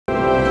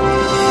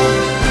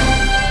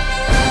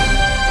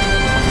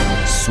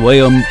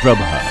Swayam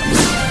Prabha.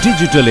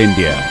 Digital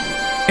India.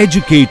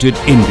 Educated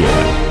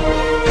India.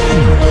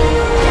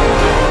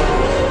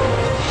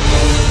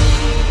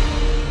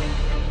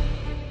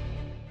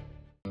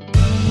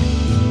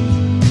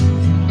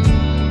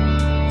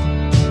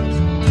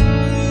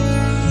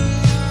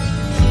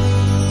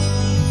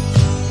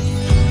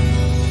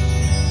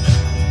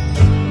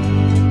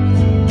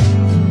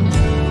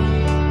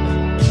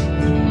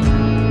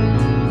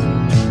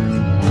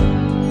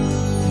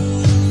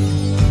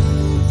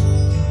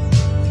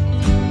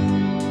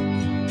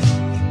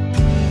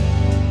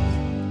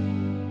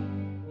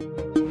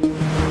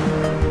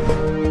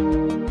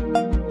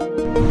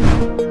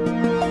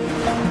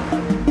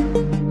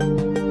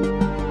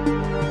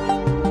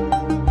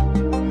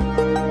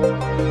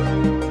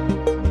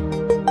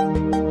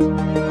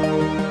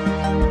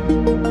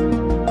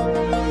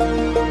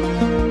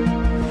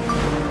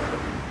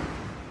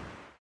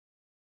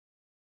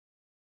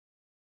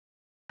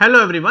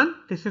 Hello everyone,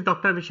 this is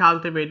Dr.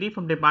 Vishal Trivedi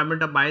from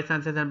Department of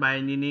Biosciences and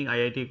Bioengineering,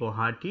 IIT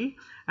Guwahati,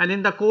 and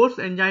in the course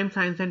Enzyme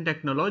Science and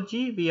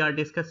Technology, we are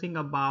discussing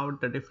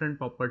about the different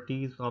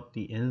properties of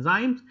the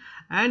enzymes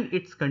and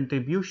its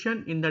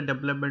contribution in the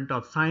development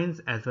of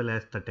science as well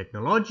as the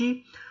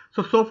technology.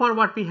 So far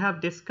what we have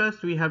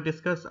discussed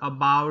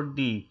about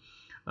the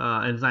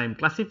enzyme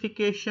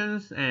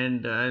classifications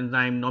and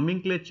enzyme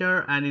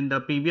nomenclature, and in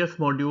the previous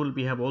module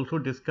we have also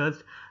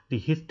discussed the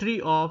history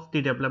of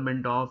the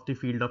development of the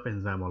field of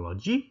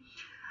enzymology,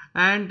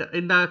 and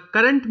in the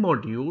current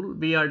module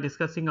we are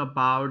discussing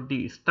about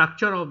the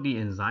structure of the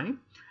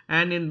enzyme.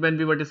 And when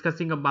we were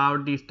discussing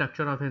about the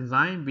structure of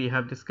enzyme, we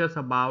have discussed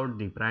about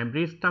the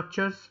primary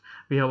structures,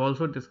 we have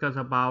also discussed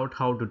about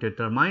how to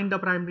determine the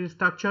primary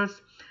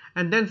structures,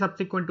 and then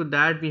subsequent to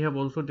that we have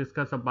also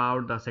discussed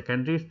about the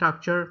secondary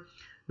structure,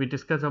 we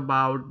discussed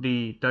about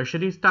the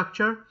tertiary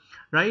structure,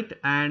 right.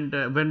 And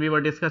when we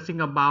were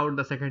discussing about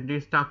the secondary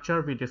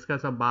structure, we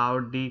discussed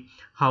about the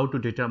how to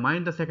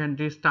determine the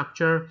secondary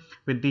structure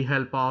with the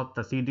help of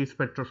the CD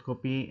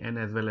spectroscopy and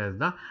as well as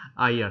the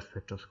IR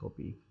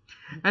spectroscopy.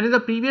 And in the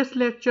previous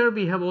lecture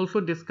we have also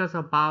discussed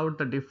about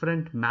the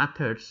different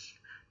methods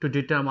to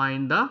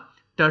determine the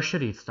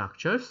tertiary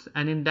structures,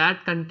 and in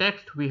that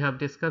context we have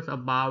discussed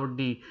about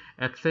the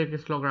X-ray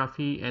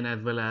crystallography and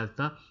as well as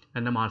the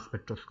NMR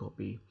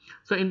spectroscopy.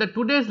 So in the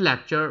today's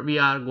lecture we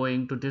are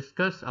going to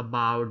discuss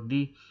about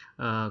the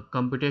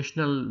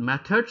computational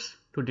methods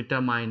to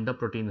determine the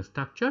protein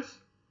structures.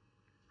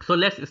 So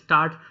let's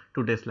start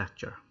today's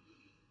lecture.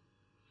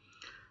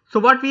 So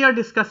what we are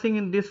discussing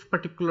in this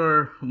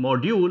particular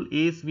module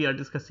is we are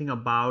discussing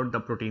about the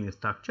protein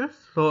structures.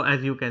 So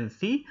as you can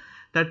see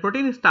that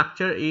protein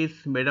structure is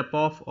made up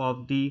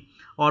of the,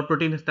 or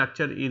protein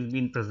structure is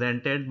being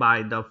presented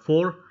by the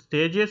 4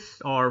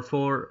 stages or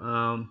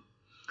 4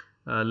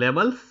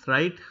 levels,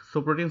 right.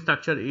 So protein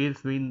structure is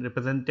being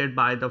represented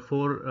by the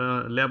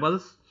 4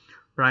 levels: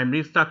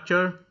 primary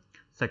structure,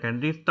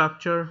 secondary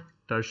structure,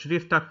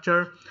 tertiary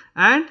structure,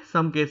 and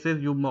some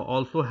cases you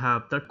also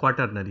have the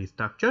quaternary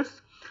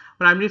structures.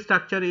 Primary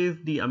structure is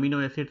the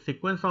amino acid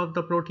sequence of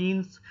the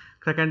proteins,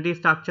 secondary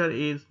structure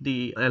is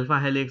the alpha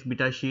helix,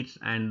 beta sheets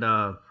and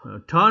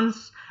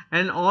turns,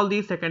 and all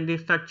these secondary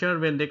structure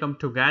when they come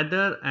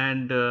together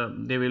and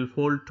they will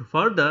fold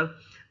further,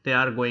 they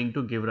are going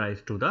to give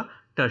rise to the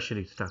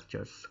tertiary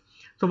structures.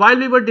 So while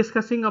we were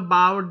discussing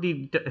about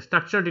the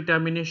structure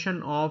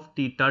determination of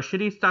the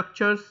tertiary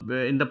structures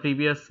in the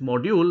previous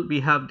module, we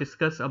have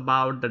discussed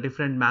about the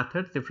different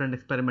methods, different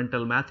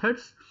experimental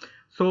methods.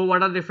 So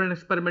what are different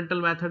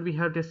experimental methods we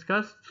have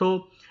discussed?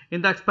 So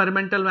in the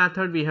experimental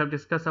method we have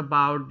discussed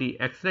about the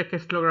X-ray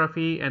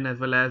crystallography and as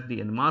well as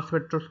the NMR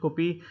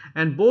spectroscopy,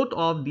 and both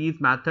of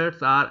these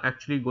methods are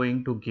actually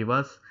going to give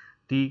us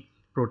the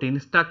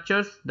protein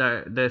structures.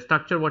 The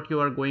structure what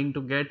you are going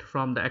to get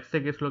from the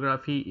X-ray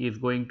crystallography is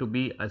going to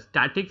be a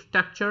static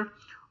structure,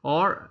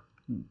 or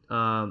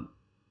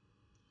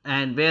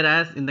and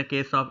whereas in the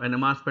case of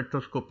NMR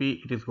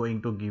spectroscopy it is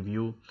going to give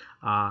you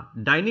a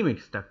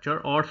dynamic structure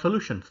or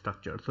solution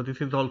structure. So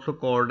this is also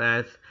called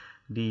as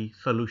the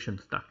solution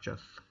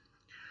structures.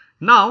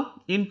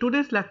 Now in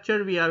today's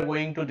lecture we are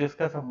going to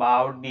discuss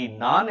about the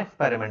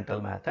non-experimental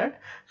method.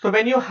 So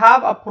when you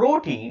have a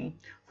protein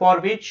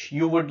for which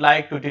you would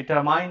like to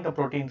determine the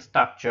protein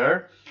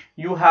structure,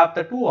 you have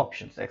the 2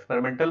 options: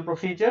 experimental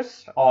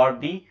procedures or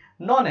the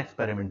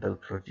non-experimental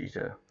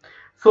procedure.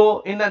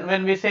 So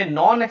when we say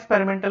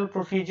non-experimental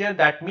procedure,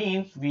 that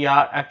means we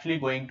are actually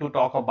going to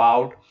talk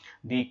about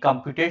the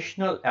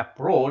computational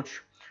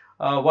approach,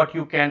 what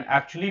you can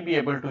actually be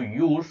able to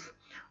use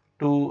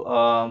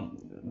to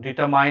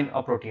determine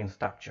a protein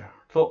structure.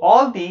 So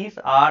all these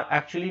are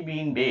actually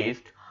being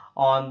based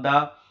on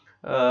the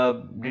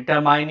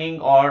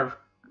determining or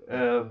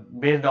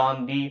based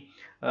on the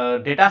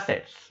data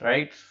sets,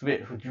 right,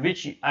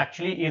 which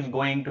actually is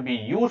going to be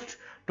used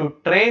to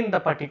train the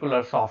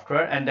particular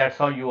software, and that's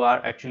how you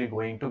are actually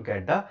going to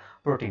get the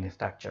protein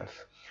structures.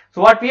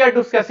 So what we are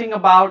discussing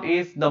about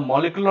is the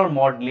molecular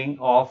modeling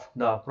of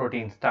the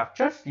protein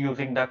structures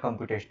using the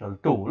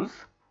computational tools.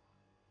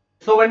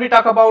 So when we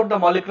talk about the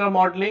molecular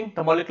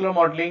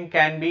modeling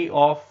can be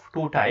of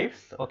two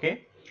types,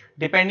 okay,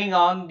 depending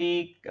on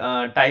the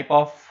type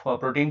of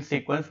protein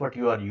sequence what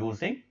you are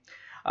using.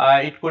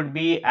 It could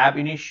be ab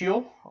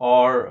initio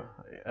or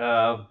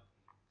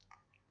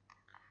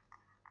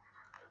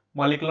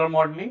molecular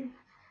modeling,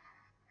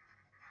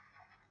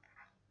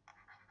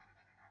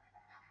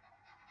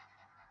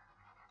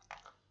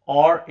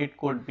 or it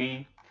could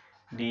be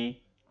the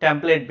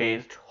template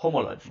based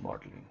homology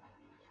modeling.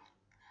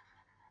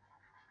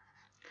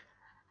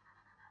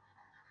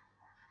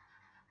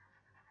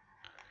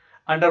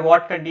 Under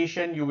what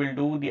condition you will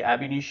do the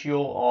ab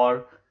initio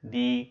or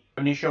the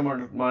ab initio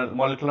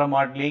molecular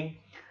modeling?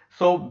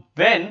 So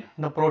when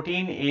the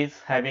protein is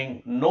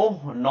having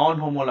no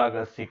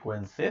non-homologous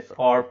sequences,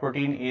 or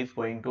protein is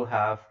going to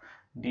have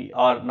the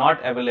or not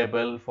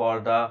available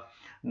for the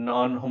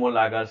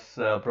non-homologous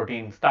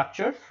protein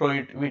structure, so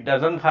it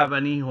doesn't have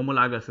any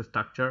homologous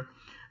structure,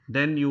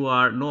 then you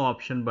are no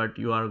option but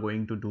you are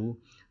going to do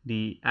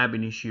the ab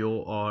initio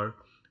or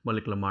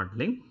molecular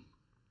modeling.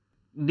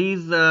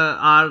 These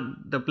are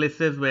the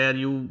places where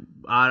you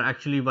are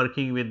actually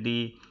working with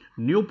the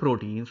new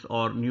proteins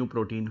or new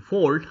protein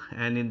fold,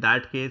 and in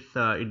that case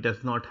it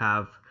does not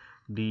have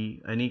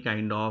the any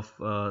kind of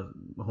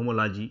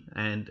homology,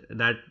 and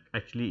that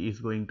actually is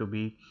going to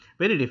be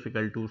very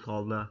difficult to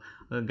solve the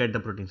get the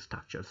protein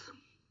structures.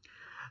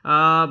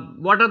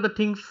 What are the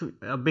things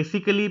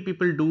basically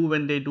people do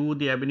when they do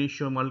the ab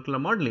initio molecular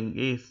modeling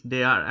is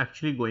they are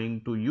actually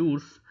going to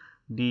use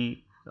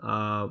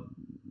uh,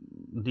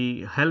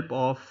 the help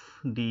of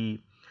the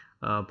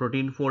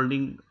protein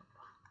folding.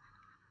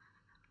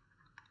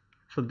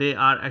 So they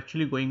are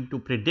actually going to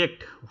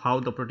predict how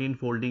the protein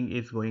folding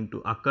is going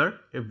to occur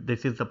if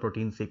this is the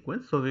protein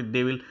sequence. So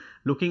they will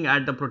looking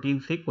at the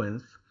protein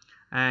sequence,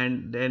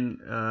 and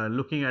then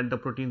looking at the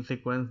protein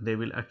sequence they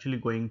will actually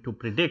going to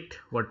predict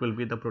what will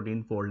be the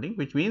protein folding,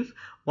 which means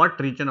what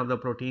region of the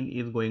protein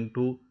is going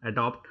to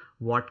adopt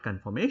what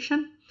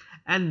conformation,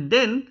 and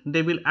then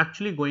they will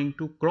actually going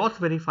to cross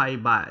verify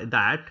by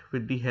that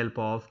with the help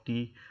of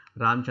the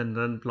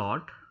Ramachandran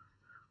plot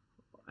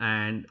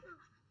and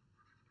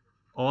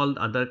all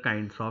other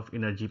kinds of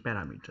energy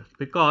parameters.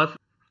 Because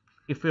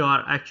if you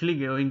are actually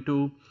going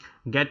to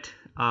get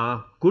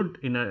a good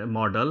inner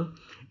model,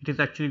 it is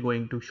actually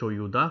going to show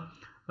you the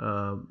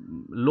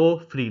low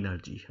free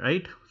energy,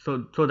 right.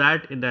 So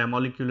that the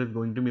molecule is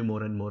going to be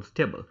more and more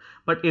stable.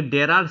 But if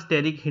there are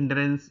steric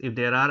hindrance, if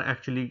there are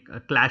actually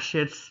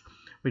clashes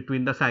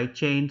between the side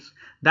chains,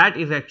 that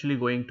is actually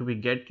going to be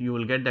you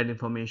will get that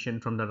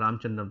information from the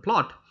Ramachandran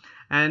plot,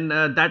 and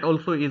that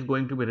also is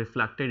going to be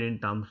reflected in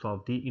terms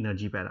of the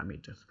energy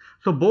parameters.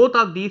 So both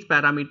of these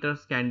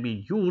parameters can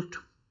be used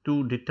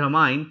to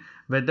determine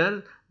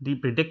whether the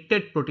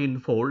predicted protein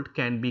fold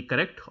can be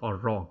correct or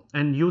wrong,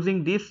 and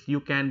using this you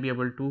can be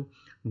able to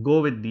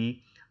go with the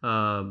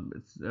ab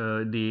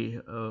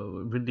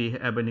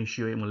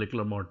initio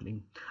molecular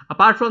modeling.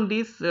 Apart from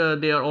this,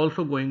 they are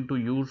also going to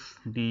use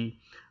the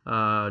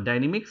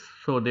dynamics.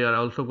 So they are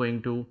also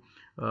going to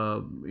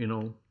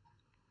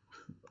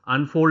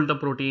unfold the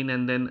protein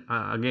and then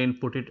again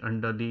put it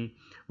under the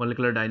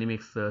molecular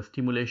dynamics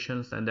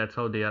stimulations, and that is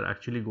how they are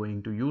actually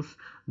going to use.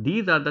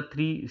 These are the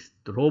three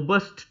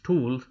robust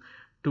tools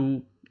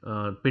to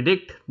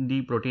predict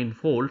the protein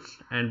folds,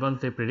 and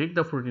once they predict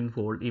the protein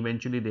fold,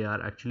 eventually they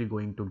are actually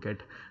going to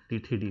get the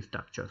 3D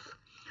structures.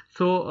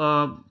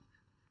 So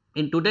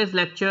in today's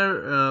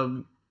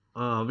lecture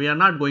we are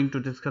not going to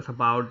discuss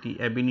about the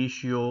ab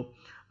initio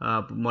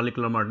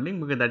molecular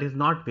modeling, because that is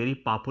not very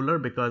popular,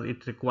 because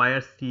it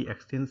requires the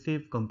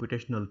extensive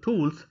computational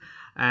tools,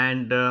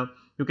 and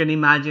you can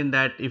imagine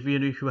that if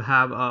you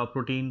have a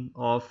protein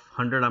of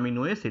 100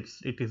 amino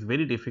acids, it is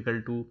very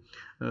difficult to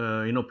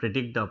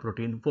predict the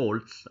protein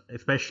folds,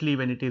 especially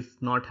when it is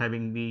not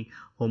having the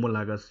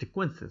homologous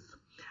sequences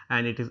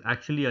and it is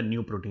actually a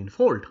new protein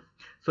fold.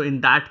 So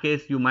in that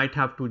case you might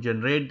have to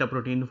generate the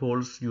protein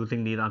folds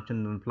using the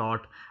Ramachandran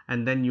plot,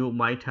 and then you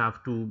might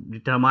have to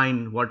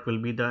determine what will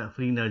be the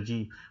free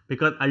energy,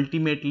 because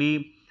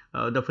ultimately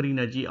the free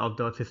energy of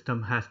the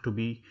system has to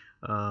be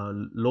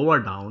lower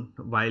down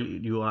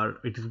while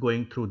it is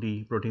going through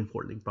the protein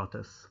folding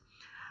process.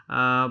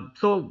 Then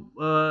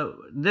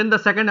the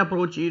second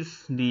approach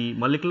is the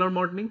molecular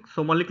modeling.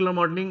 So molecular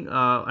modeling,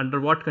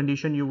 under what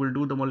condition you will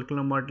do the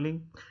molecular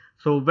modeling?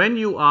 So when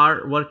you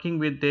are working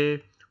with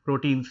a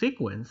protein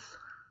sequence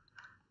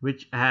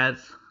which has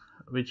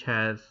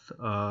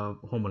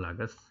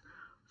homologous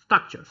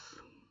structures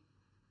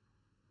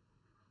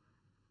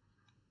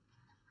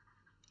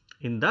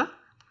in the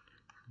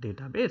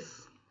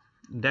database,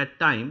 that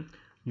time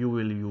you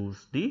will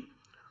use the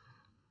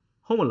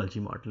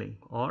homology modeling,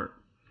 or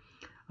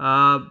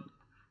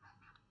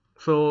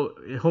so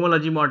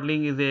homology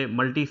modeling is a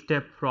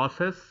multi-step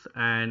process,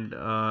 and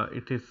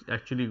it is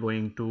actually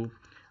going to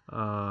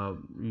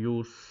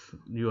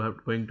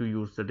going to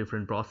use the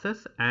different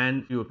process,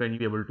 and you can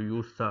be able to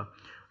use the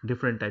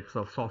different types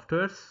of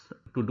softwares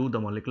to do the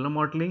molecular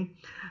modeling.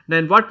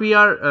 Then what we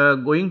are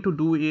going to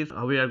do is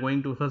we are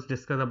going to first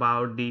discuss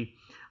about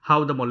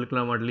how the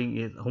molecular modeling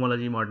is,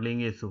 homology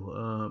modeling is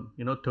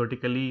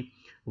theoretically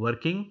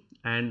working,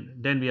 and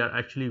then we are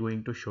actually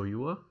going to show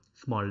you a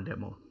small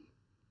demo.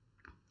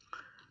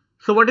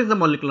 So what is the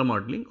molecular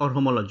modeling or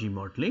homology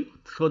modeling?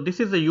 So this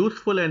is a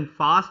useful and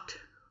fast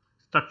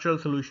structural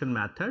solution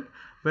method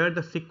where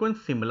the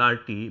sequence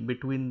similarity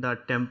between the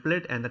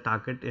template and the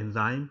target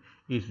enzyme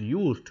is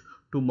used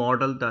to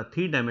model the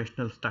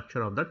three-dimensional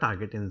structure of the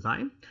target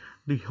enzyme.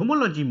 The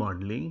homology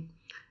modeling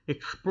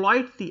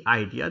exploits the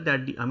idea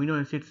that the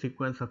amino acid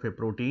sequence of a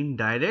protein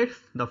directs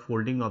the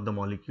folding of the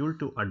molecule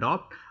to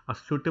adopt a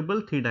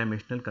suitable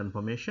three-dimensional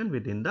conformation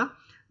within the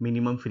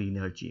minimum free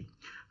energy.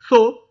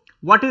 So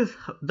what is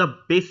the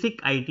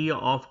basic idea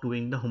of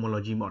doing the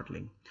homology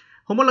modeling?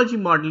 Homology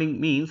modeling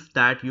means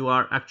that you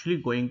are actually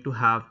going to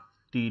have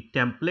the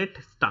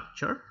template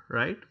structure,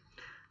 right?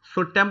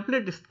 So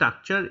template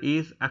structure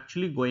is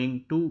actually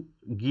going to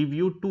give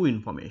you two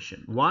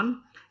information.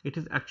 One, it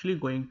is actually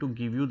going to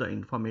give you the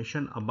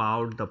information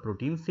about the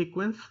protein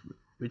sequence,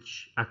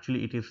 which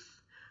actually it is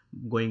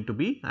going to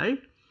be,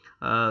 right,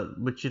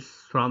 which is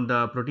from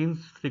the protein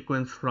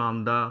sequence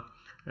from the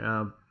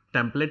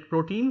template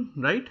protein,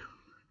 right,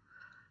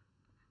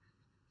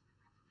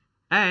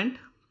 and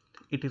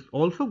it is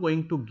also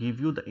going to give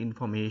you the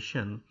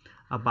information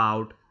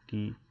about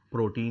the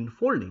protein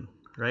folding,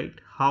 right,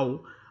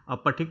 how a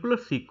particular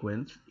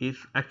sequence is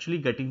actually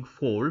getting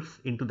folds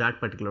into that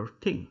particular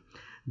thing.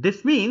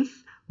 This means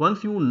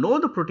once you know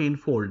the protein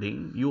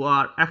folding, you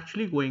are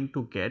actually going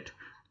to get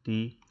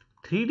the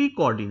 3D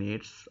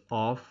coordinates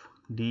of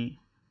the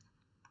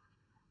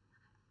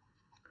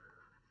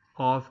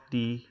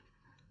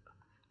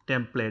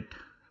template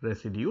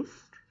residues,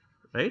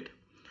 right.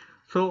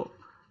 So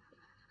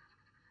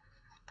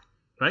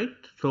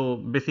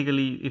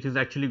basically it is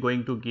actually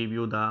going to give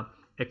you the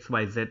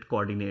XYZ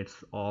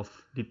coordinates of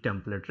the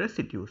template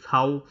residues,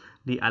 how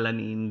the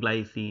alanine,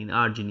 glycine,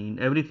 arginine,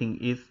 everything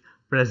is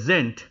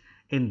present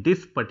in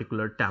this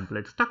particular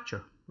template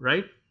structure,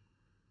 right.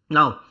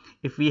 Now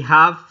if we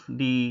have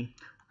the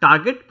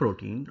target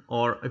protein,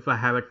 or if I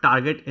have a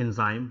target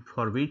enzyme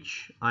for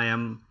which I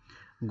am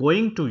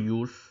going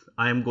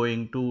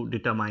to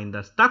determine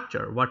the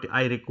structure, what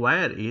I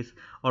require is,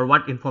 or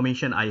what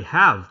information I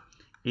have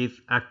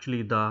is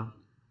actually the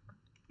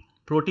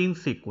protein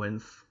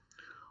sequence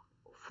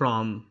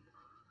from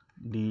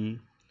the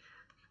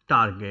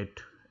target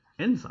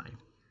enzyme.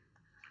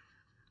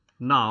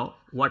 Now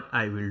what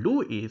I will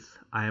do is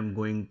I am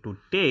going to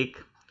take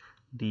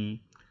the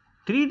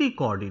 3D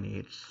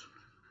coordinates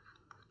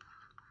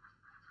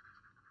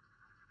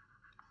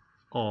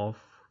of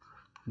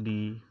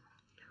the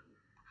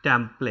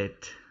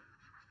template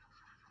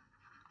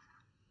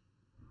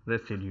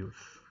residues,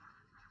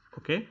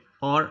 okay,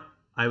 or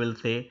I will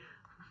say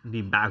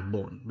the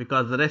backbone,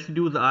 because the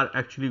residues are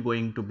actually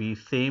going to be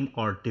same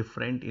or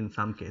different in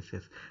some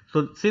cases.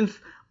 So since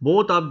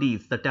both of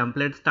these, the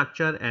template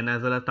structure and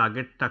as well as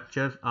target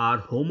structures, are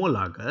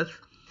homologous,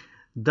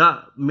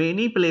 the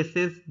many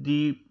places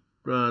the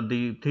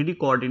 3D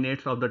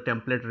coordinates of the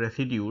template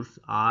residues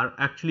are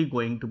actually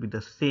going to be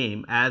the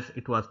same as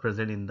it was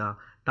present in the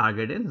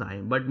target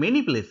enzyme, but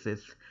many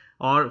places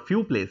or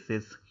few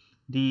places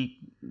the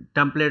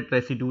template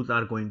residues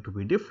are going to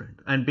be different,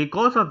 and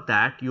because of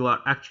that you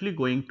are actually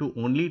going to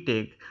only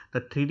take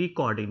the 3D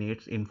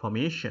coordinates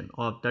information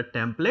of the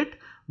template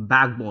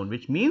backbone,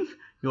 which means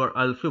you are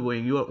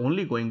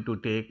only going to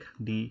take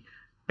the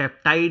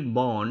peptide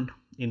bond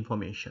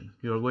information.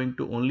 You are going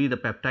to only the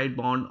peptide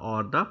bond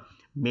or the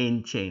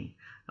main chain.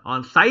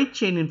 On side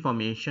chain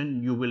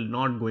information you will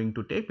not going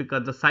to take,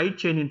 because the side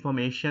chain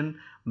information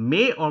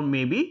may or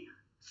may be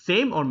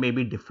same or may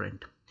be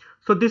different.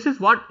 So this is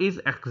what is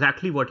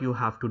exactly what you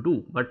have to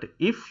do, but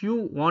if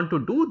you want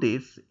to do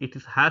this,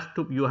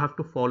 you have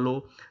to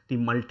follow the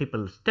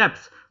multiple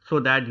steps so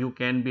that you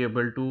can be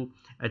able to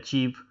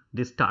achieve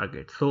this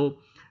target. So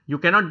you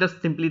cannot just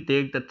simply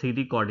take the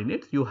 3D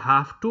coordinates, you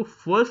have to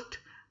first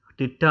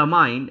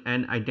determine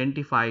and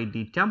identify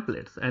the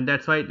templates, and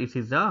that's why this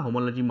is a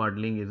homology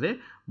modeling is a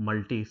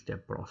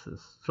multi-step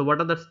process. So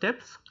what are the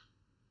steps?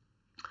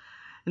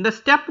 In the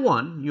step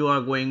 1 you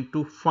are going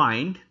to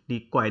find the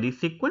query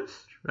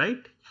sequence,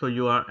 right. So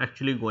you are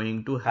actually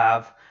going to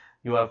have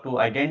to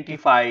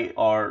identify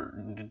or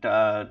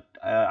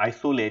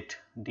isolate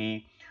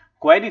the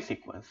query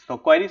sequence. So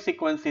query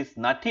sequence is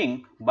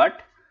nothing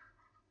but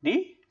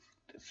the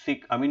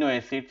amino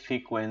acid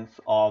sequence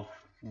of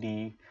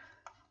the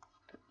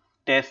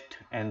test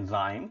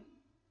enzyme.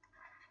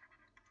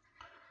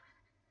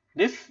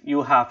 This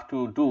you have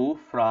to do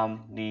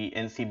from the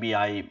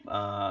NCBI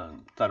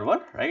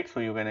server, right.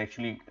 So you can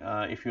actually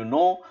if you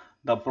know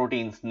the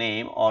protein's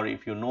name or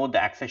if you know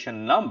the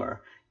accession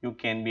number, you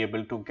can be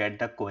able to get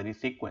the query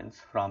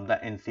sequence from the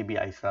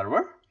NCBI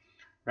server,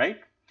 right.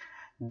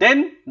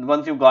 Then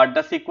once you got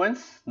the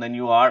sequence, then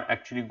you are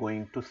actually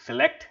going to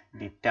select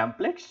the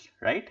templates,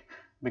 right,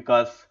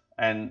 because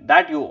and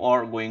that you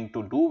are going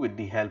to do with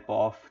the help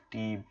of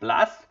the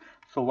BLAST.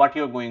 So what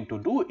you are going to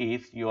do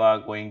is you are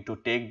going to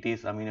take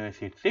this amino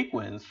acid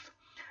sequence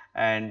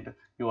and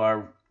you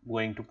are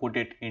going to put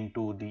it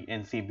into the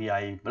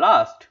NCBI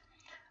BLAST,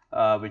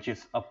 which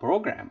is a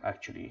program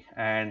actually.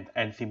 And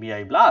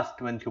NCBI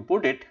BLAST, once you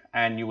put it,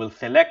 and you will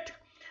select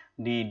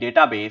the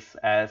database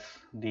as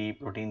the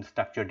protein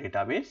structure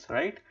database,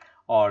 right,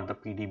 or the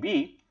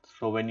PDB.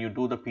 So when you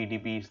do the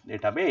PDB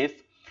database,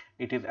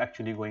 it is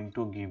actually going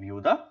to give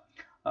you the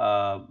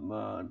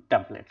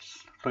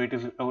templates. So it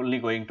is only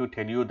going to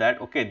tell you that,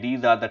 okay,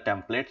 these are the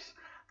templates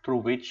through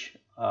which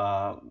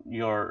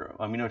your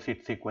amino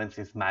acid sequence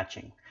is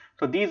matching.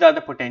 So these are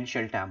the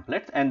potential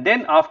templates, and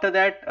then after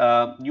that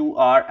you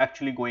are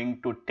actually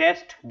going to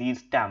test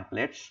these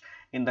templates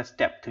in the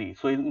step 3.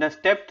 So in the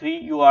step 3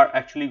 you are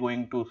actually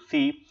going to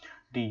see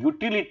the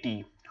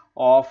utility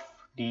of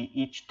the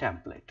each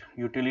template,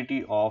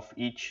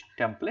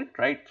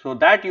 right. So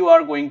that you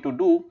are going to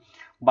do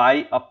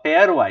by a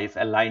pairwise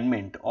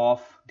alignment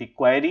of the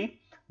query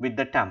with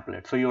the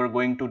template. So you are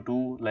going to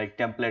do like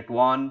template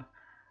 1,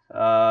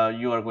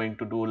 you are going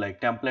to do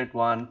like template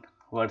 1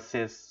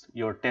 versus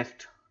your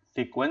test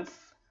sequence,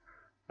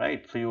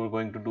 right. So you are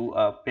going to do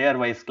a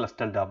pairwise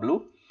cluster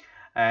W,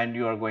 and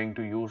you are going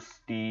to use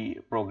the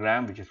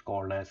program which is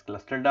called as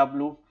cluster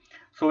W.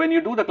 So when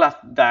you do the class,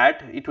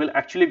 that it will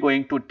actually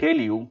going to tell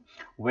you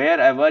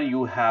wherever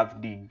you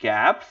have the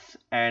gaps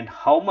and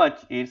how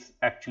much is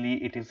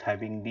actually it is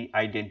having the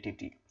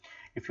identity.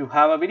 If you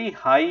have a very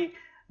high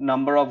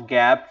number of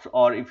gaps,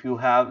 or if you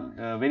have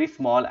a very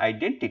small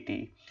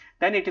identity,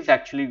 then it is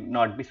actually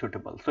not be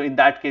suitable. So in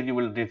that case you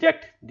will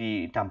reject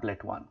the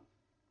template 1.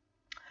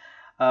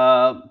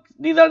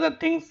 These are the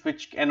things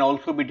which can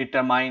also be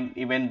determined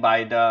even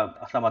by the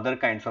some other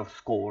kinds of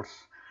scores.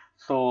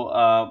 So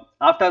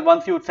after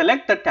once you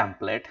select the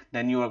template,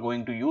 then you are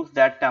going to use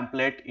that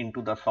template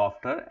into the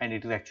software, and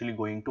it is actually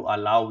going to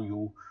allow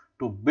you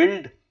to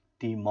build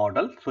the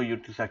model. So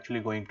it is actually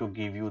going to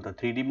give you the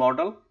 3D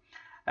model,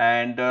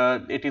 and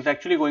it is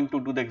actually going to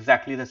do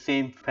exactly the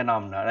same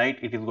phenomena, right.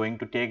 It is going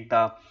to take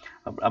the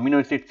amino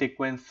acid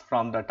sequence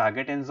from the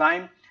target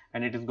enzyme,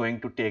 and it is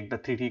going to take the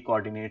 3D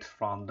coordinates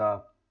from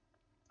the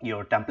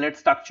your template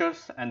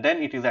structures, and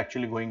then it is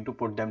actually going to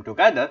put them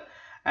together,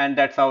 and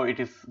that's how it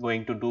is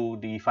going to do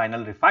the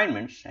final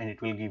refinements, and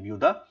it will give you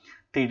the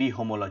 3D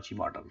homology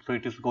model. So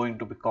it is going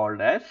to be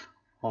called as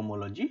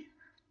homology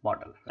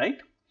model, right.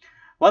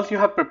 Once you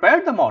have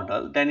prepared the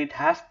model, then it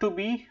has to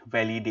be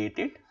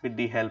validated with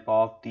the help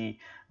of the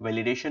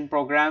validation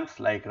programs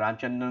like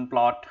Ramchandran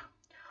plot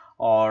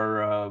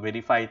or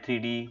Verify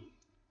 3D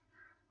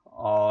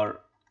or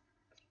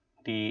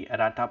the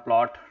errata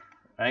plot,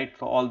 right.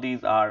 So all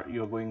these are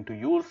you are going to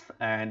use,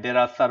 and there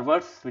are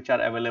servers which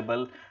are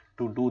available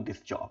to do this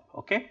job.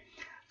 Okay.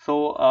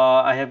 So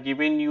I have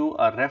given you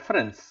a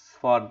reference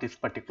for this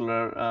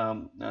particular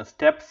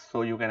steps,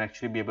 so you can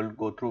actually be able to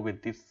go through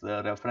with this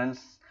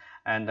reference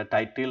and the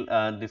title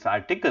this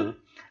article,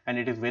 and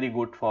it is very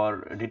good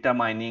for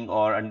determining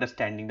or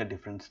understanding the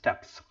different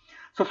steps.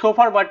 So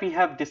far what we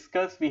have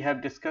discussed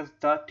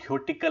the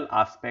theoretical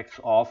aspects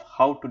of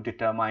how to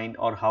determine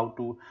or how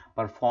to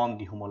perform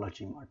the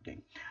homology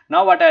modeling.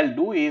 Now what I will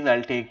do is I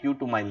will take you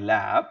to my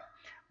lab,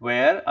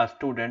 where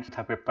students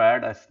have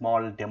prepared a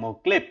small demo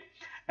clip,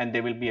 and they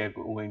will be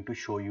going to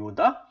show you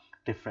the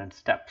different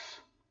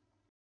steps.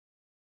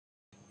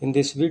 In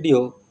this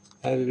video,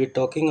 I will be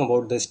talking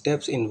about the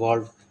steps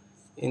involved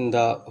in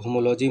the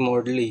homology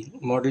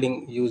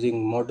modeling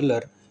using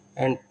modeler,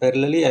 and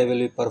parallelly I will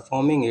be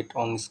performing it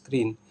on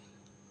screen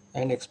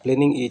and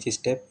explaining each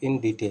step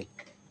in detail.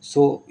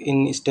 So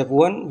in step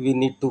 1 we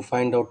need to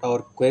find out our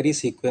query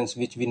sequence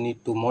which we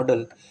need to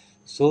model.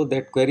 So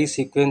that query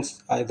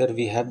sequence, either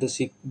we have the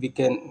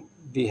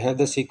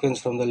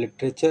sequence from the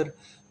literature,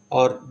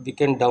 or we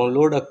can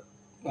download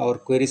our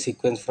query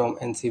sequence from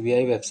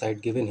NCBI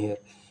website given here,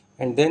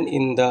 and then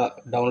in the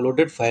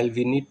downloaded file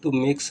we need to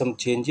make some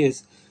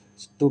changes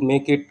to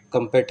make it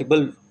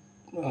compatible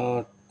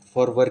uh,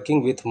 for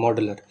working with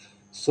modeler.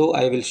 So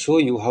I will show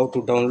you how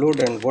to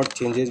download and what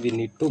changes we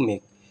need to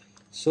make.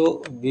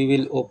 So we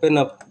will open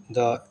up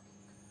the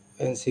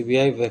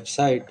NCBI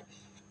website,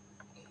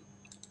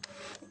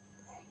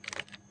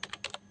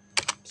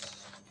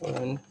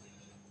 and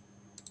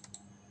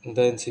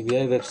the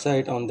NCBI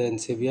website. On the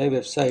NCBI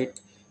website,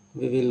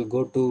 we will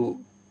go to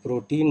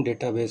protein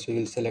database. We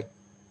will select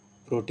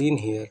protein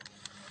here,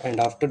 and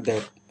after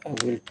that I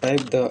will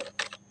type the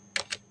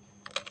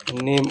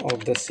name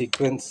of the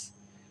sequence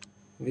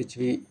which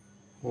we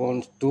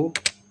want to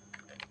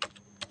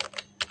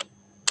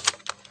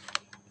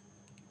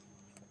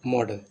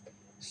model.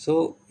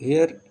 So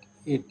here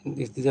it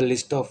is a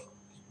list of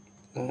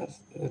uh,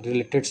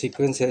 related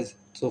sequences.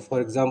 So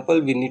for example,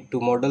 we need to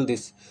model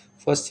this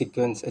first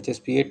sequence,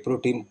 HSP8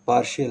 protein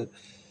partial,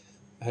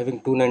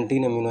 having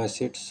 219 amino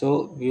acids.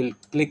 So we will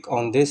click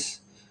on this,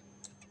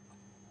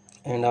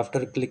 and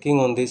after clicking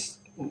on this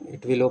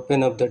it will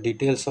open up the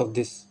details of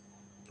this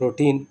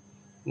protein.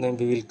 Then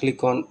we will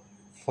click on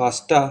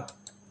FASTA,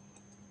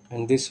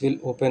 and this will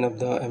open up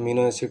the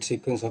amino acid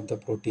sequence of the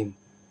protein.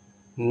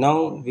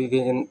 Now we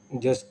can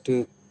just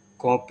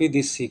copy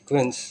this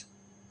sequence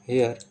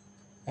here,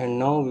 and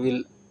now we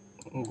will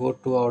go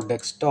to our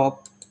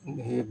desktop.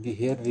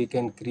 Here we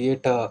can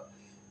create a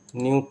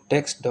new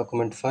text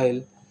document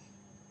file,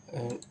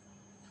 and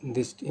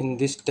in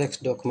this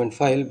text document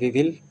file we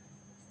will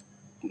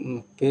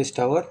paste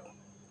our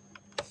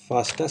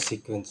FASTA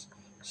sequence.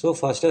 So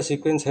FASTA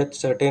sequence had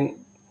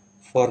certain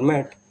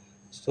format,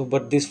 so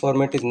but this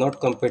format is not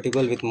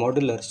compatible with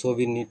modular, so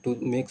we need to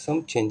make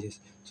some changes.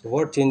 So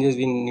what changes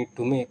we need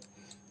to make?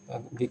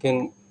 We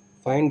can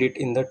find it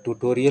in the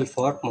tutorial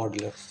for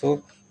modular.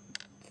 So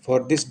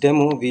for this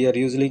demo we are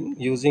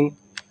using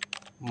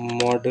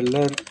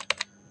modular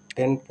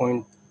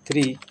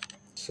 10.3.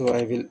 So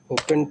I will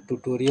open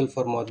tutorial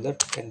for modular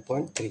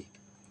 10.3.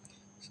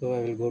 So I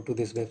will go to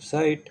this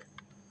website,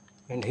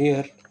 and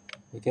here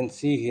we can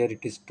see here it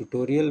is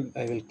tutorial.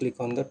 I will click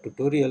on the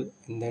tutorial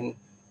and then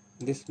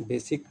this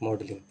basic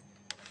modeling.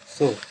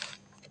 So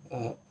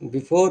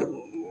before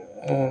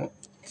uh,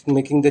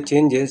 making the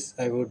changes,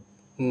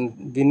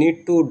 we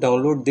need to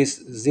download this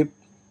zip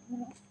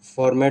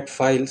format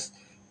files,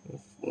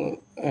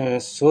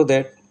 so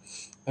that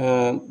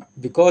uh,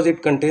 because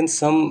it contains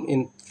some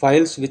in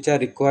files which are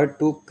required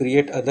to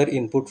create other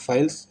input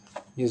files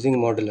using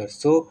modular.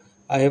 So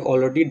I have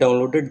already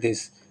downloaded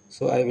this,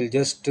 so I will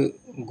just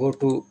go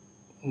to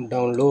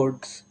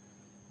downloads,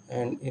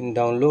 and in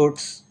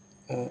downloads,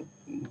 uh,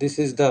 this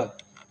is the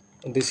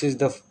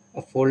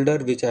folder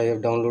which I have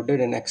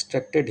downloaded and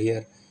extracted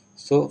here.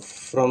 So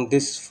from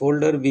this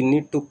folder we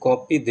need to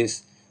copy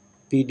this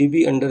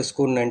pdb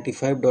underscore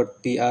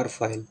 95.pr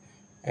file,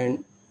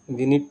 and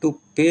we need to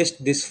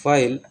paste this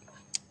file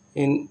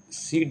in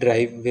C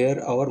drive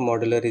where our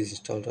modular is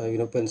installed. So I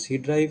will open C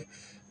drive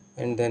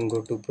and then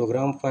go to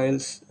program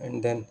files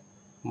and then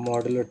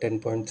modular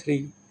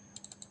 10.3,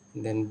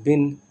 then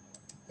bin,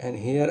 and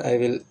here I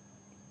will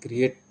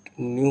create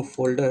new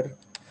folder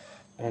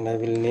and I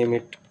will name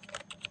it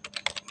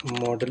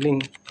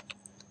modeling,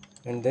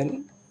 and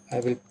then I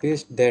will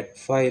paste that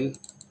file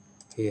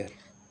here.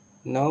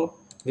 Now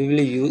we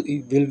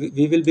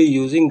will be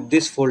using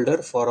this folder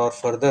for our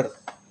further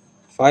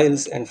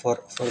files and for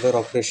further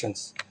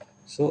operations.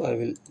 So I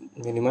will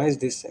minimize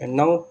this, and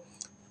now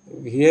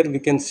here we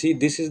can see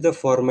this is the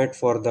format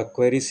for the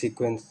query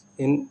sequence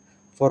in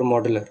for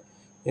modular.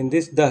 In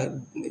this,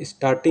 the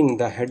starting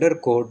the header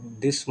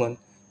code, this one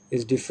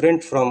is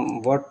different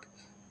from what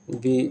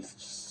we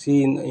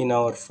see in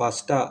our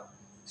FASTA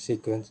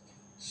sequence.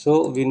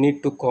 So we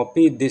need to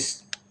copy uh,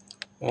 this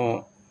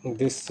uh,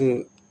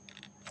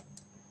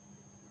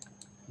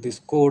 this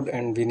code,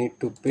 and we need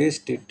to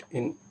paste it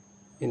in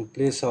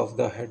place of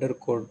the header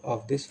code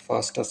of this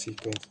FASTA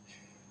sequence.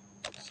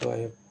 So I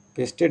have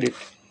pasted it,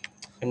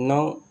 and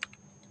now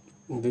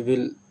we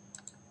will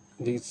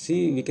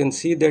we can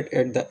see that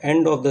at the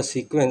end of the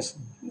sequence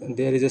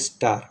there is a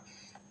star.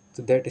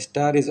 So that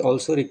star is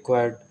also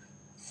required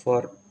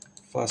for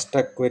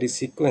FASTA query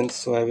sequence,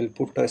 so I will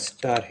put a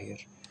star here.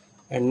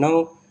 And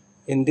now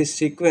in this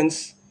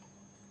sequence,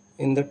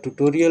 in the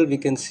tutorial we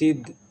can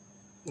see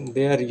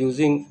they are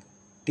using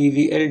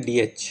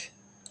tvldh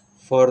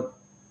for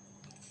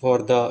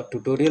the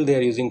tutorial. They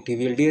are using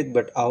tvldh,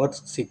 but our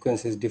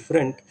sequence is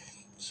different,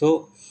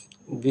 so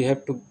we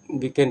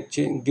can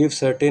give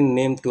certain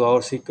name to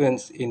our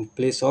sequence in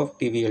place of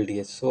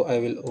tvldh. So I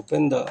will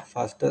open the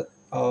faster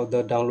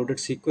the downloaded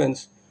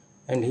sequence,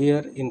 and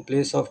here in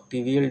place of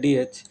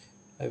tvldh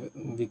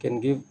we can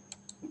give,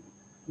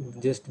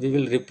 just we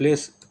will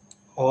replace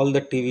all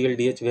the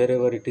tvldh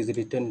wherever it is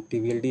written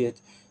tvldh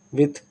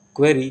with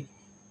query,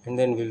 and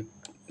then we'll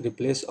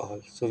replace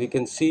all. So we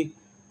can see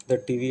the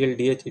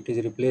tvldh, it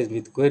is replaced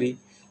with query.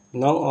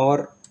 Now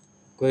our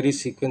query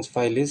sequence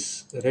file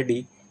is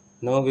ready.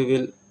 Now we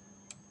will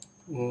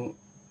mm,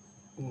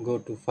 go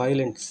to file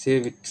and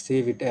save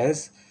it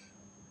as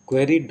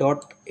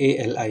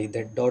query.ali.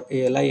 That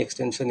 .ali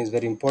extension is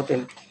very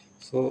important,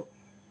 so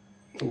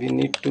we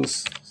need to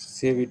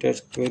save it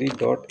as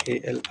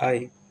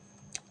query.ali,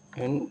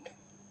 and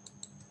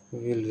we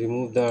will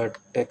remove the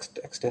text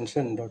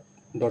extension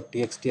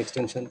 .txt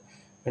extension.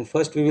 And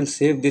first we will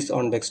save this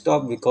on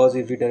desktop, because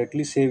if we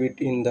directly save it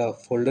in the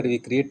folder we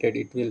created,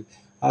 it will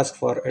ask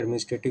for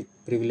administrative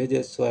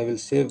privileges. So I will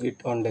save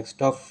it on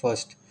desktop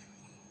first.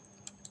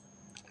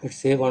 It's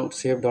saved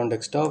on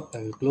desktop. I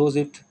will close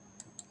it.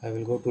 I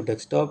will go to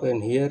desktop,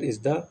 and here is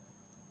the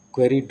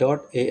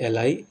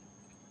query.ali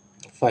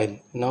file.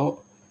 Now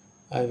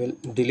I will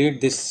delete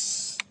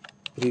this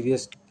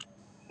previous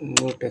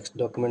new text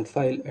document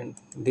file, and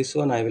this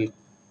one I will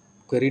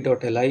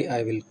query.li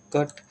I will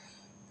cut,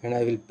 and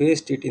I will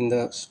paste it in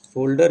the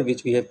folder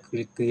which we have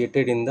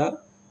created in the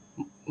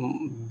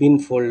bin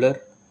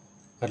folder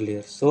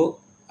earlier. So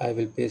I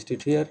will paste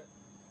it here.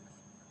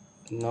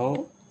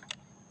 Now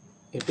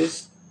it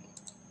is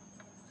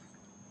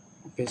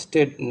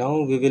pasted.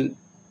 Now we will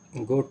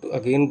go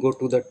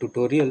to the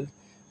tutorial,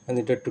 and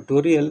in the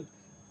tutorial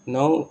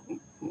now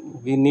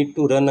we need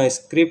to run a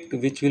script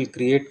which will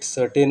create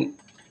certain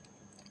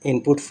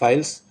input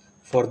files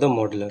for the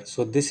modeler.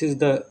 So this is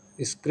the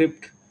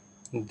script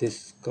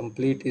this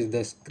complete is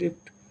the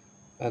script.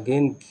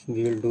 Again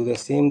we will do the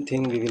same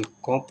thing. We will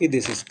copy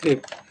this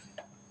script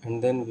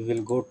and then we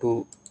will go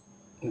to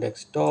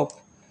desktop.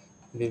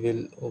 We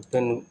will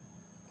open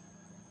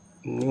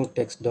new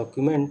text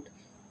document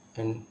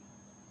and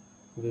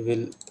we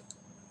will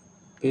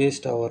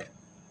paste our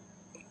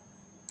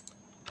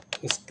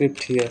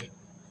script here.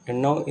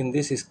 And now in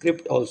this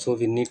script also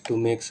we need to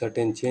make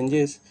certain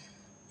changes.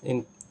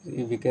 In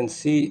we can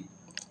see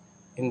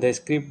in the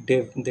script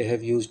they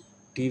have used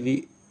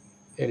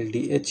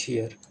tvldh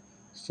here.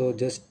 So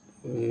just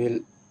we will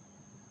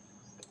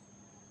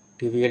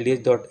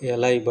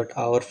tvldh.ali, but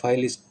our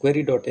file is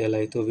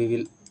query.ali, so we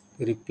will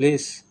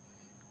replace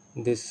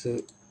this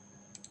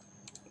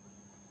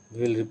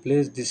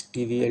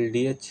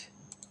tvldh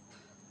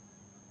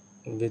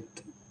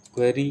with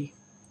query.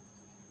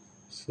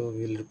 So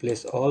we will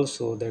replace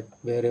also that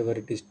wherever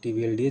it is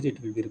tvldh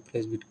it will be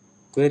replaced with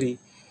query.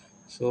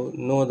 So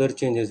no other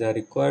changes are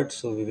required,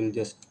 so we will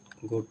just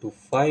go to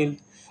file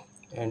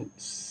and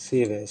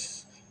save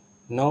as.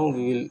 Now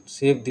we will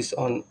save this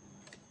on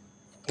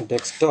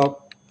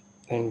desktop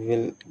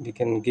and we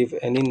can give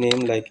any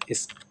name like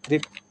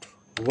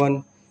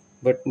script1,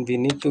 but we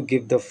need to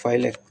give the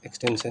file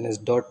extension as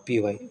 .py,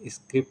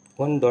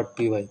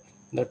 script1.py.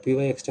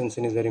 .py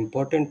extension is very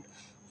important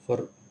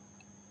for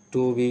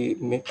to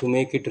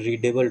make it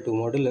readable to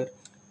modeler.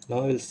 Now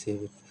I will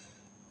save it.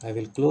 I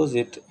will close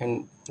it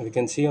and we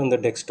can see on the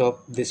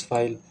desktop this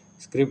file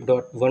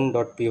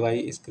script.1.py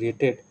is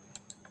created.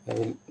 I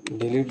will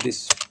delete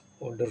this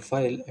older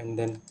file and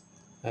then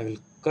I will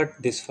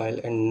cut this file,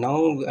 and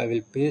now I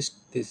will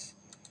paste this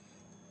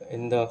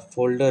in the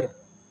folder,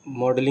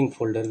 modeling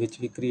folder which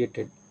we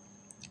created.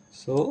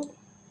 So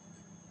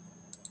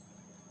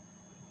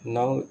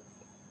now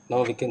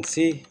we can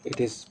see it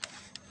is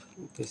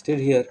pasted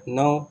here.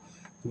 Now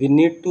we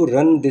need to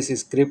run this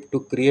script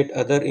to create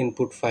other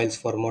input files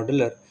for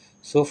modeler.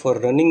 So for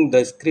running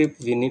the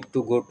script we need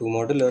to go to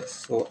modeler.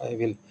 So I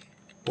will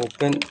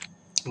open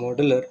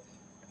modeler,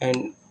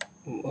 and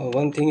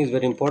one thing is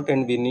very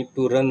important, we need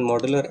to run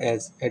modeler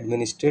as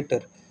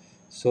administrator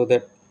so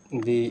that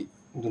we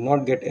do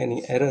not get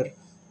any error.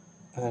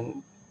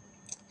 And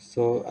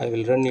so I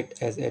will run it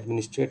as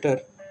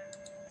administrator.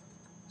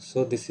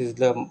 So this is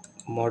the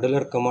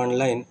modeler command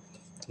line.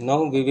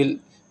 Now we will,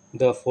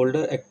 the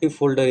folder, active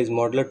folder is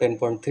modeler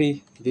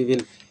 10.3. We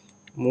will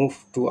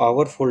move to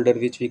our folder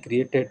which we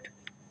created.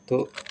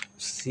 So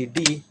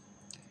cd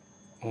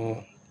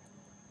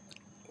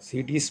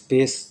cd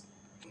space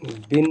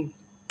bin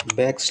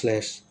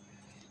backslash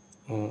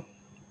uh,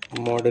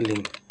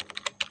 modeling.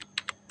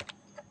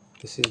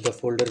 This is the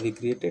folder we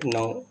created.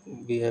 Now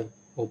we have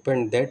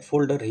opened that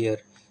folder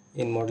here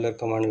in modeler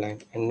command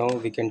line, and now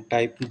we can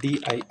type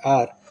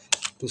dir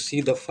to see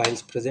the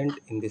files present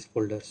in this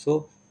folder.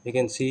 So we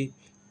can see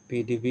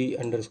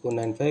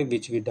pdb_95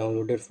 which we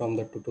downloaded from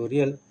the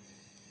tutorial,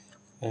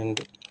 and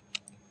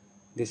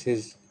this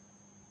is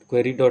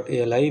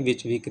query.ali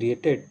which we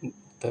created,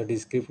 the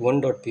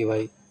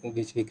script1.py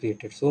which we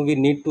created. So we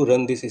need to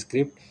run this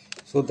script.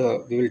 So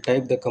we will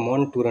type the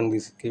command to run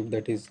this script,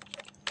 that is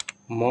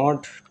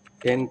mod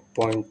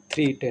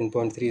 10.3.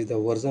 10.3 is the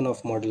version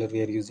of modeler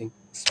we are using,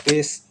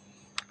 space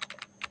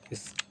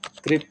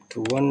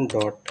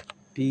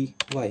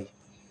script1.py.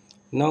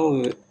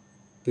 Now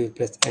we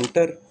press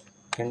enter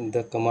and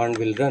the command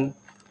will run,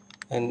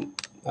 and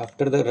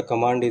after the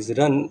command is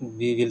run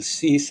we will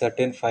see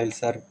certain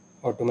files are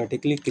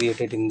automatically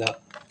created in the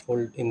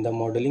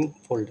modeling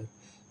folder.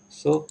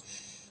 So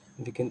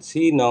we can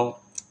see now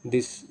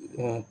this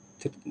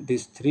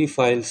these three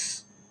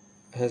files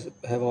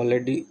have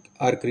already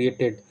are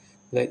created,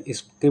 like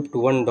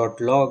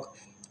script1.log,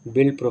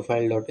 build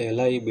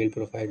profile.li, build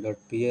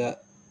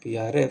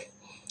profile.prf,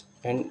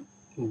 and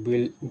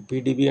build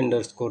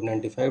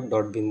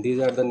pdb_95.bin. These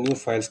are the new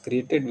files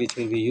created which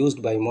will be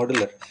used by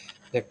modeler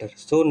later.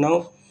 So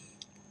now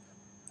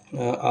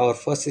our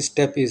first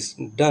step is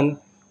done.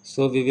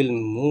 So we will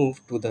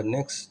move to the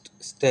next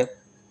step,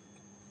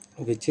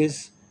 which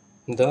is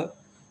the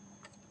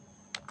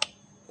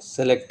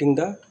selecting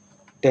the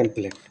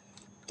template.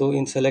 So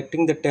in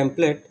selecting the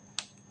template,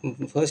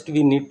 first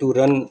we need to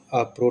run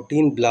a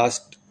protein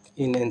blast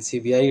in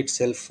NCBI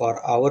itself for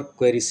our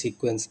query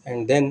sequence,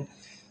 and then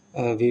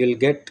we will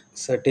get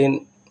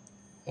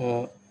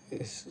uh,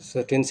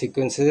 certain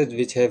sequences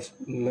which have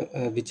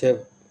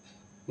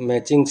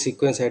matching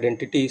sequence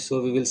identity.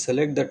 So we will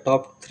select the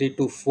top 3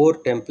 to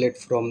 4 template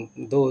from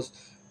those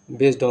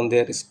based on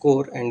their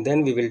score, and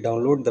then we will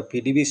download the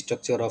pdb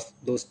structure of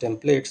those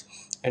templates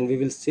and we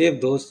will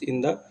save those in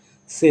the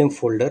same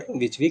folder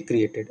which we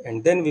created,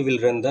 and then we will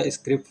run the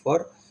script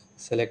for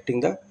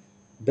selecting the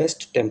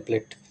best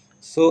template.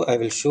 So I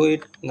will show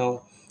it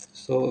now.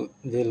 So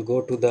we'll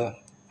go to the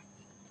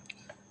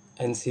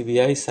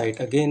NCBI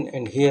site again,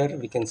 and here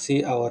we can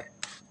see our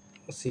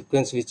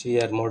sequence which we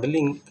are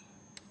modeling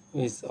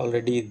is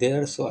already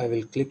there. So I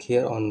will click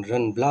here on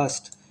run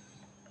blast.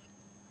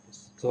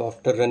 So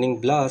after running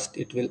blast,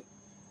 it will,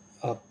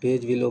 a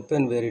page will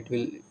open where it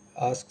will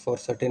ask for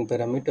certain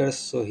parameters.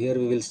 So here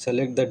we will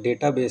select the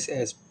database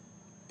as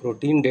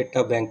protein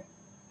data bank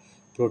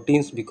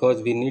proteins,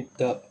 because we need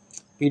the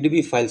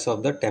pdb files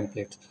of the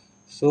templates.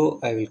 So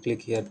I will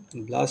click here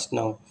blast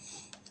now,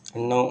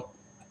 and now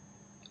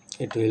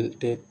it will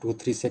take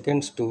 2-3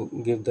 seconds to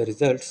give the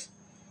results.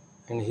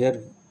 And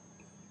here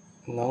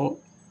now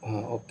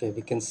okay,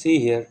 we can see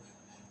here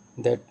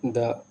that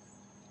the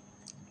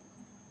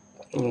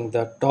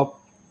top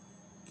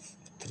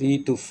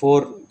 3 to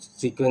 4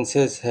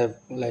 sequences have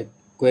like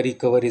query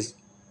cover is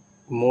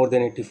more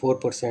than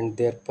 84%,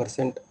 their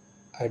percent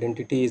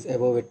identity is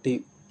above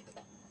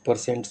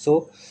 80%.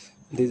 So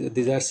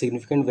these are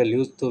significant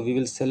values. So we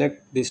will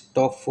select these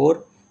top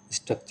 4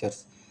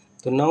 structures.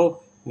 So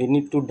now we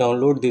need to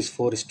download these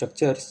 4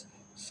 structures.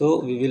 So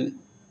we will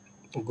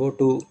go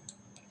to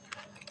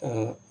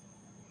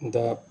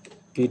the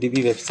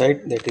pdb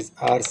website, that is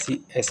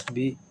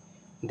rcsb.org,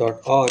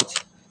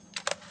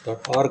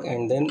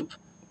 and then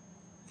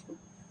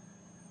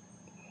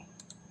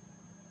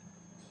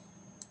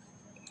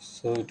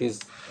so it is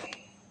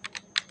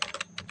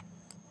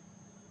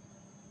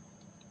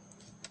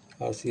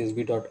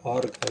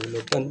rcsb.org. I will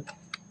open,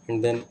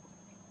 and then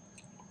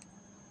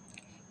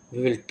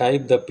we will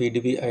type the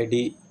pdb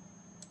id,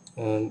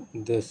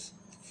 this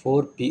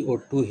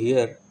 4po2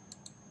 here.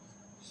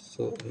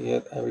 So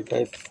here I will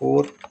type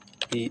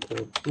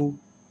 4po2,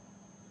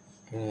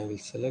 and I will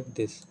select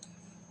this.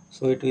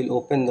 So it will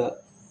open the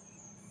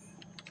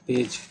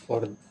page.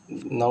 For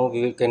now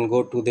we can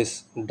go to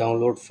this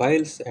download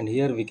files, and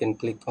here we can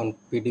click on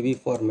pdb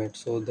format,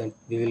 so that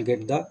we will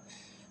get the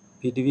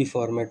pdb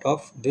format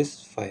of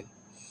this file.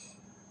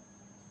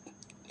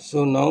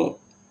 So now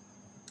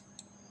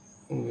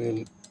we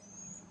will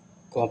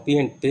copy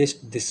and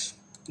paste this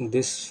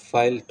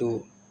file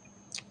to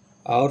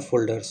our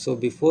folder. So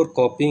before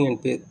copying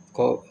and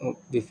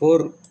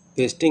before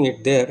pasting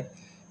it there,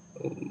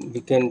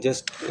 we can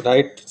just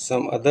write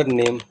some other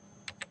name,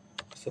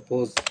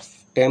 suppose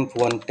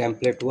temp1,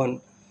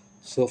 template1,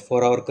 so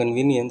for our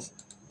convenience.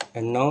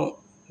 And now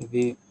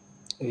we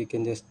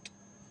can just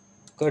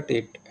cut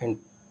it and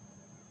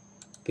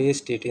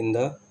paste it in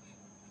the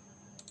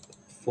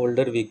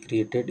folder we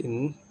created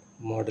in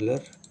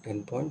modular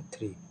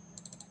 10.3.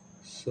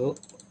 So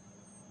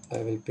I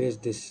will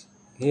paste this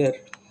here.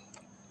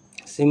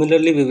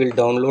 Similarly, we will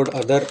download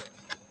other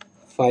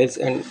files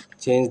and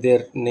change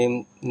their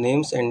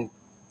names and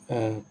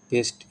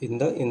paste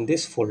in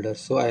this folder.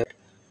 So I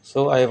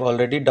have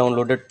already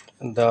downloaded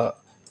the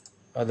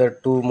other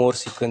 2 more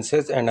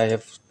sequences, and I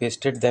have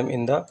pasted them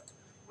in the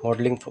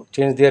modeling,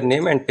 changed their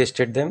name and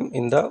pasted them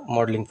in the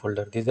modeling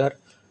folder. These are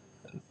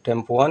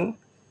temp1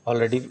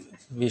 already.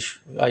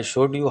 I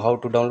showed you how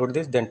to download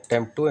this. Then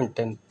temp2 and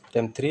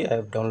temp3 I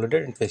have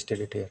downloaded and pasted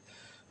it here.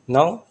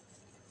 Now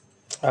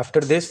after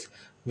this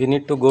we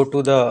need to go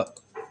to the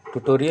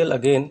tutorial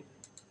again,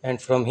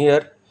 and from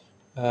here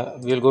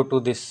we'll go to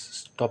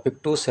this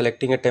topic 2,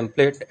 selecting a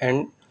template,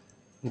 and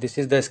this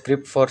is the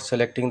script for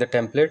selecting the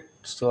template.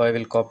 So I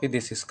will copy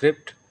this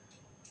script,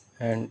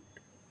 and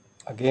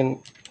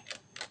again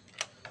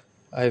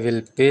I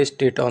will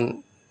paste it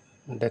on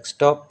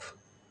desktop.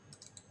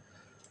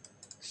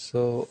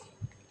 So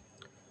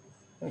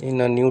in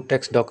a new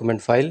text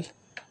document file,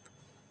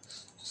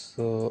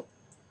 so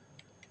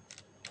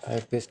I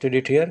have pasted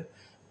it here,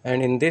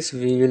 and in this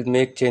we will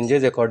make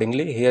changes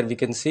accordingly. Here we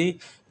can see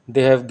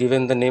they have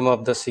given the name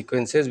of the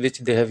sequences which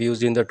they have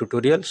used in the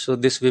tutorial. So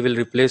this we will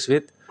replace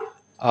with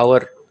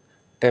our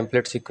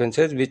template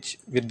sequences which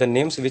with the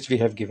names which we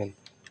have given.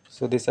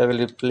 So this I will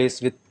replace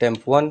with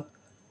temp1,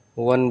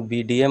 1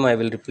 BDM I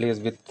will replace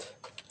with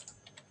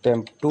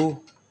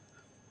temp2,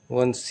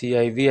 1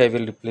 CIV I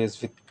will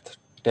replace with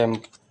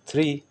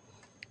temp3,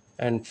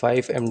 and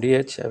 5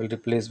 MDH I will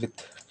replace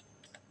with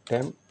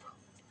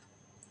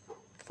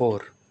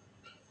temp4.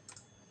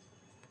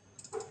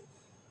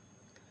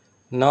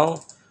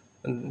 Now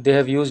they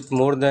have used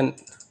more than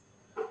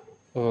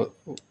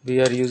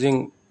we are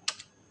using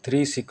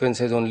 3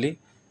 sequences only,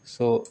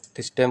 so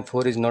this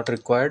temp4 is not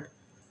required.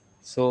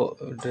 So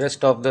the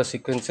rest of the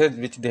sequences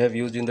which they have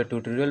used in the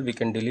tutorial we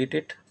can delete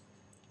it.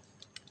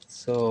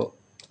 So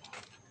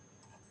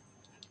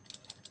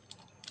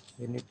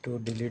we need to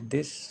delete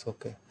this.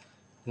 Okay,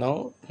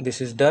 now this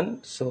is done,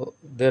 so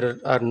there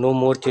are no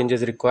more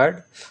changes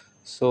required.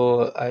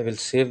 So I will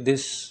save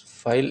this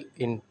file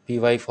in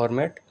py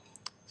format.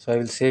 So I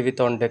will save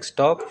it on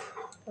desktop.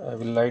 I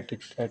will write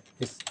it at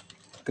this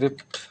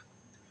script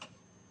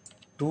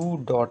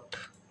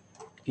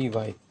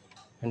 2.py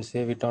and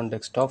save it on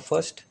desktop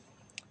first.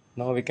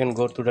 Now we can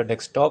go to the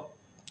desktop,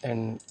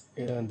 and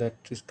that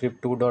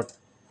script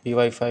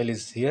 2.py file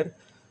is here.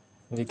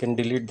 We can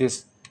delete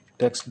this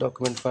text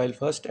document file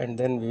first, and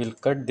then we will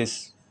cut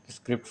this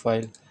script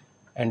file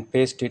and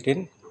paste it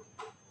in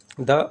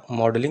the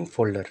modeling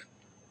folder.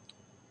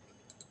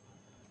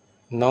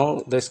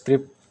 Now the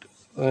script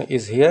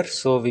is here,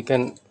 so we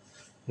can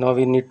now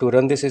we need to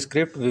run this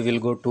script. We will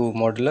go to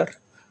modular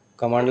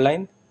command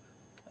line,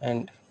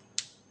 and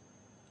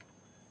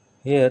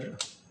here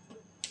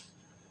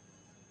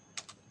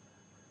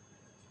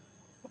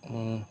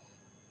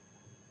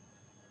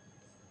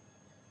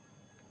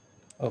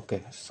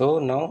Okay, so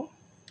now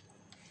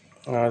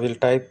I will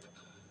type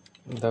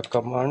the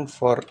command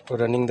for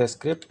running the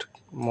script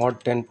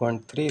mod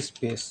 10.3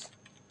 space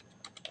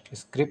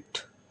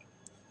script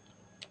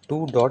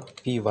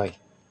 2.py.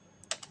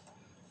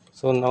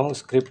 So now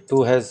script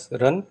 2 has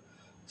run.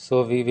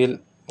 So we will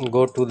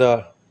go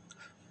to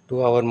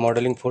our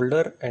modeling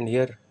folder, and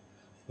here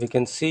we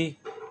can see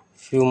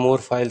few more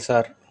files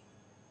are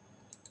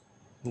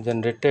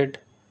generated.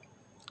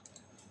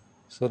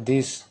 So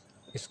this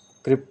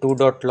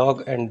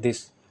script2.log and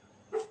this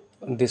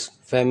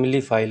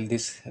family file,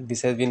 this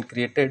has been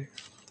created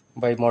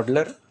by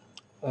modeler.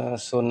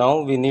 So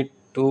now we need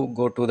to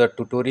go to the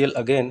tutorial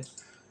again,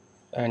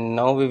 and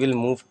now we will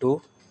move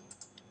to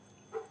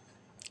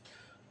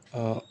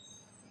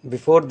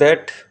before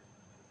that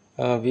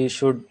we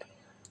should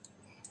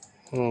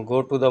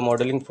go to the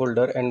modeling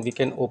folder, and we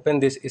can open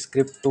this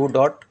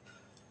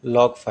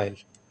script2.log file.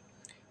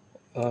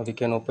 We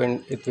can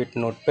open it with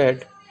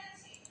notepad,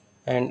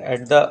 and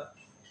at the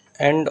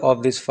end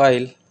of this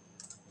file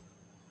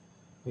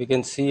we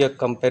can see a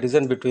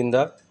comparison between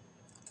the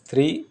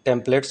three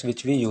templates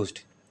which we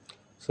used.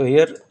 So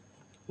here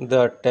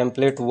the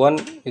template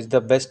 1 is the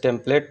best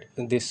template.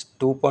 This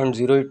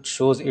 2.0, it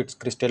shows its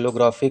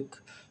crystallographic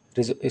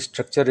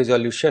structure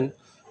resolution.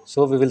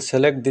 So we will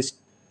select this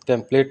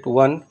template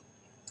 1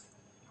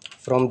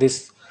 from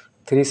these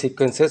three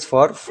sequences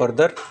for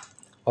further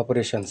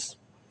operations.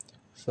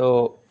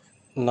 So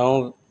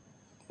now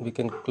we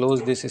can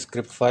close this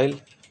script file,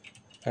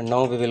 and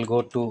now we will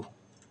go to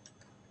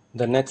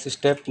the next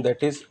step,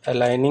 that is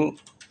aligning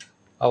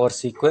our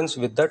sequence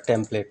with the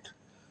template.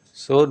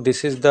 So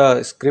this is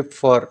the script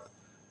for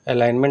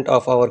alignment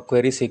of our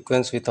query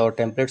sequence with our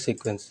template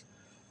sequence.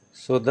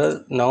 So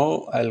the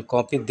now I'll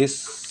copy this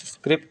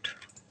script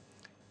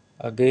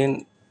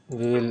again.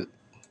 We will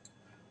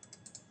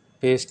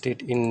paste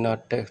it in a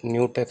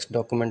new text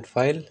document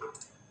file,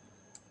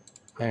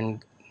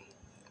 and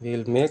we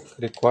will make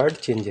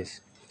required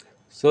changes.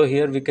 So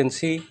here we can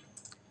see,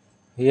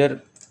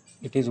 here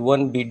it is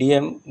one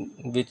BDM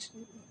which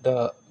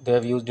they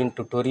have used in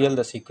tutorial,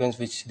 the sequence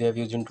which they have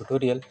used in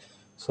tutorial.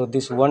 So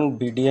this one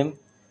BDM,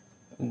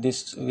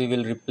 this we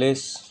will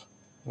replace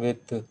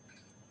with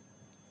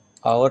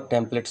our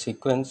template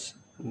sequence,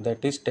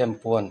 that is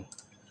temp1.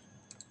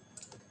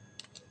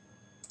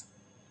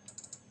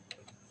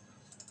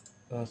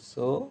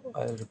 So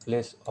I will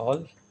replace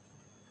all,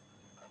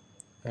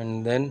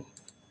 and then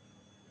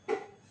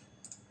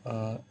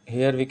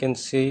here we can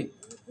see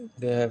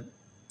they have,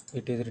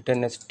 it is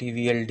written as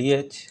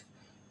tvldh.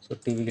 So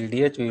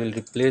tvldh we will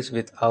replace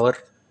with our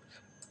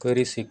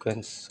query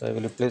sequence. So I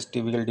will replace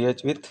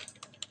tvldh with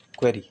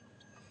query.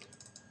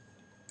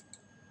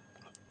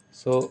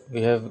 So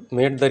we have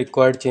made the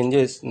required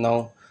changes.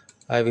 Now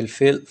I will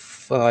save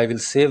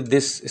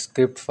this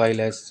script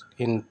file as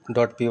in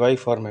 .py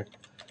format.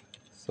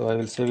 So I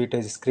will save it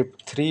as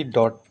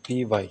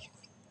script3.py.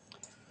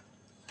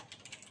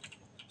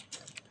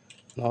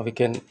 Now we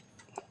can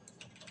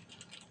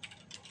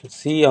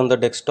see on the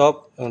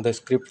desktop the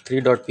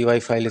script3.py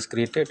file is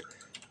created.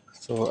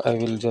 So I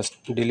will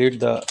just delete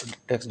the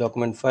text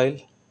document file,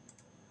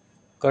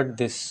 cut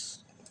this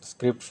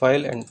script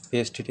file, and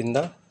paste it in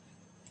the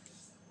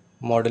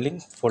modeling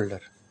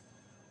folder.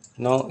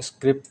 Now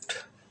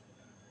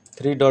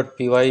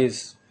script3.py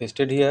is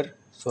pasted here.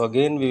 So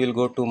again we will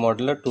go to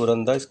modeler to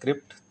run the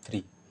script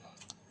 3.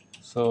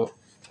 So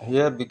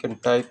here we can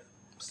type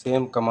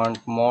same command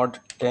mod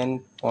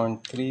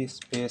 10.3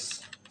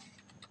 space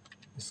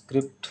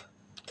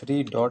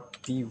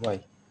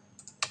script3.py.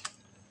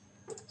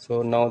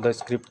 So now the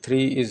script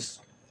 3 has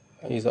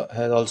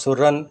also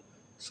run.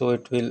 So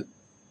it will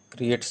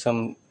create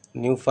some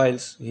new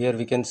files. Here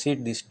we can see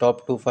these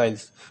top two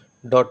files,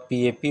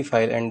 .pap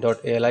file and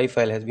 .ali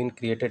file, has been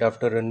created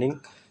after running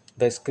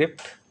the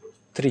script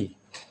 3.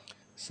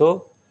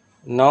 So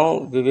now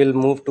we will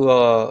move to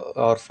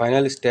our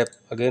final step.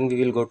 Again we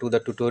will go to the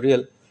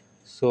tutorial.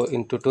 So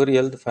in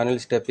tutorial the final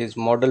step is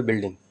model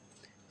building.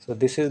 So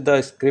this is the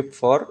script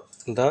for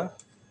the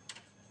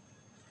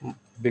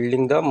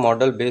building the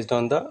model based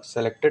on the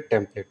selected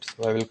template.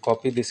 So I will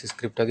copy this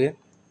script again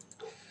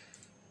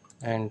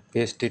and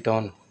paste it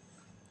on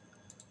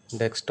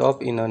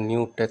desktop in a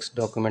new text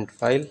document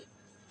file.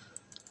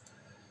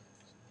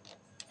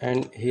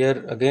 And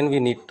here again we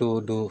need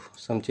to do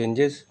some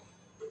changes.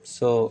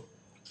 So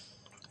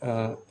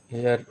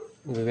here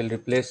we will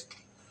replace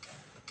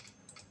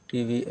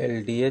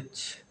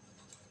tvldh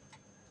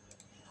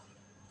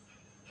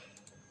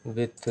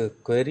with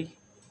query.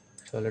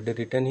 It's already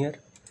written here.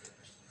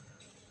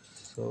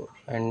 So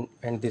and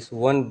this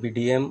one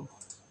BDM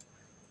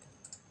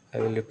I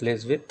will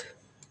replace with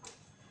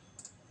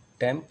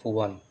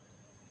temp1.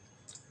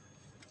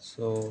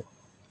 So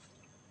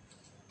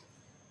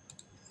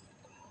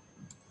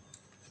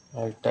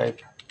I'll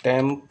type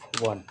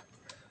temp1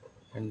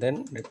 and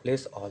then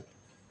replace all.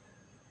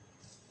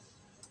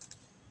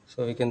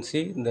 So we can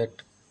see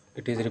that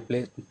it is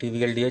replaced,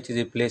 tvldh is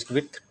replaced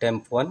with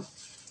temp1.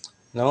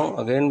 Now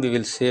again we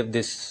will save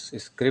this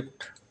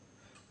script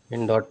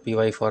in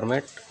 .py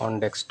format on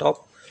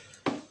desktop,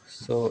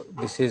 So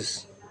this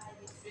is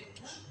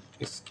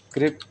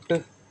script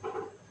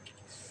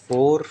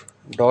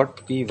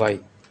 4.py.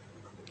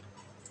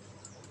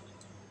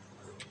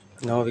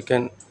 Now we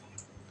can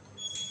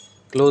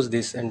close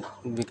this and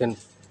we can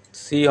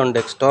see on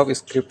desktop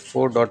script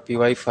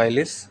 4.py file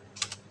is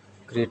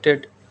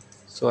created.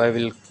 So I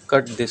will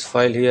cut this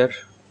file here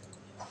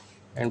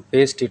and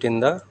paste it in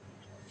the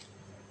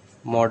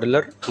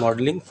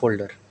modeling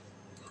folder.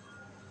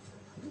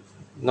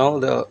 Now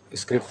the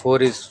script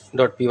 4 is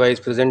 .py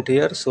is present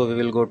here, so we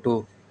will go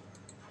to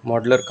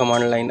modeler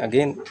command line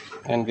again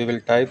and we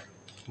will type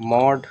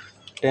mod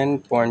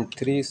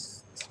 10.3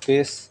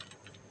 space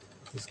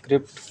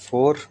script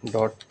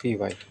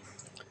 4.py.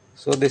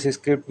 So this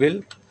script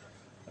will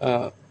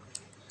uh,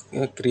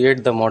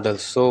 create the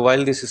models. So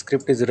while this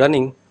script is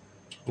running,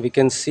 we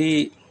can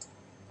see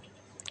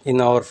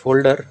in our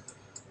folder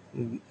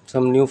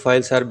some new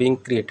files are being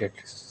created.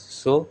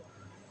 So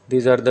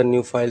these are the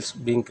new files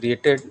being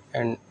created,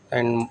 and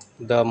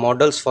the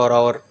models for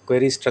our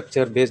query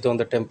structure based on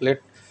the template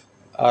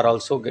are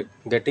also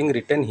getting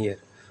written here.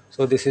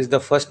 So this is the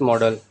first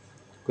model,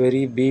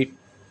 query b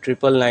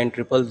triple nine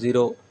triple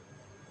zero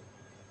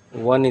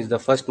one is the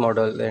first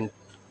model, and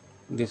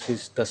this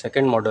is the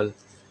second model.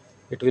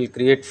 It will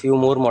create few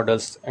more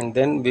models and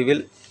then we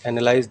will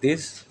analyze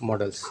these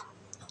models.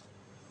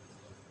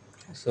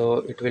 So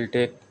it will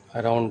take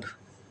around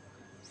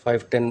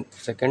 5-10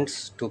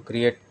 seconds to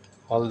create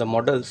all the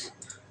models,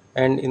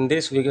 and in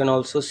this we can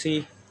also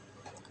see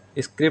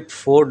script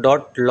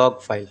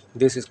 4.log file.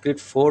 This script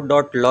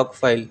 4.log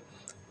file,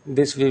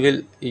 this we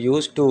will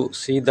use to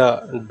see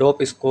the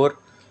dope score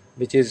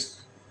which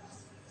is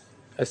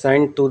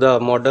assigned to the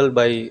model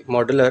by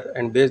modeler,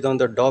 and based on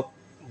the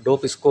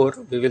dope score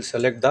we will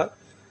select the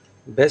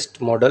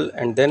best model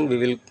and then we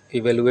will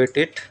evaluate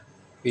it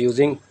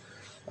using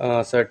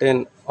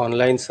certain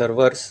online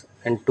servers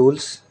and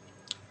tools.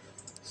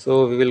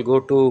 So we will go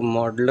to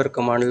modeler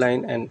command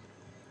line, and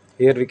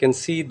here we can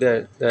see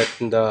that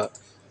the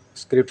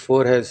script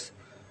 4 has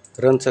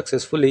run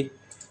successfully.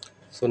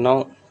 So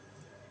now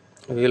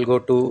we will go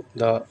to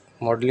the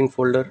modeling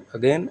folder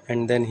again,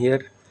 and then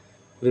here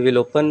we will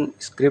open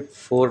script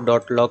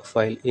 4.log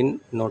file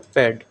in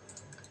notepad.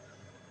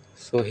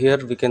 So here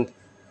we can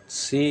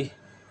see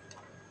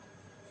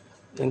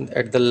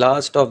at the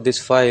last of this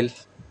file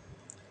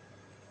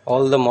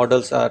all the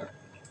models are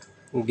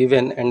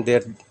given and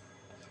their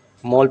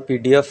mol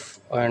pdf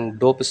and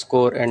dope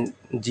score and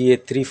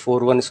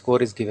ga341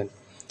 score is given.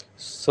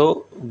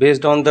 So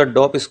based on the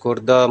dope score,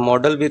 the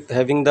model with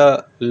having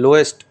the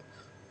lowest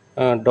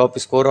dope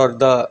score or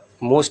the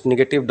most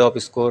negative dope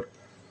score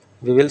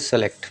we will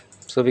select.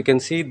 So we can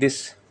see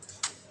this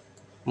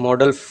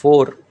model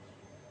 4,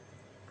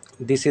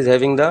 this is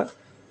having the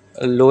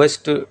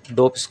lowest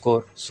dope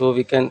score, so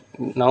we can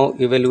now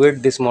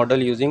evaluate this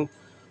model using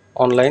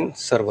online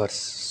servers.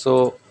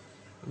 So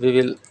we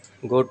will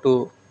go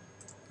to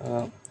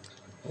uh,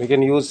 we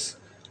can use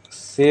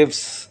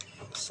saves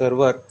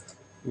server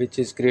which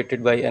is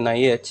created by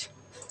NIH.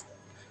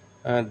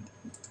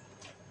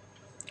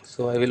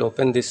 So I will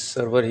open this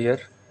server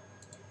here.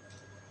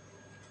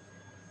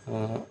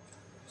 uh,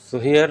 so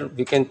here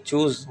we can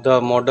choose the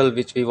model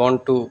which we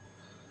want to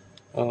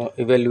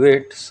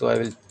evaluate. So I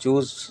will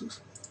choose,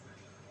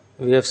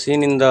 we have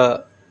seen in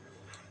the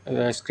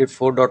script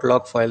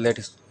 4.log file that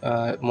is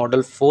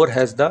model 4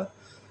 has the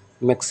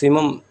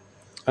maximum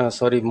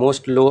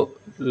most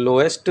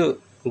lowest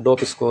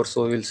dope score.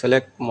 So we will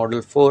select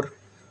model 4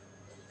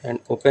 and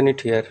open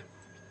it here.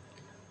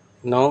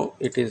 Now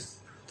it is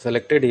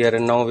selected here,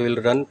 and now we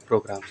will run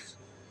programs.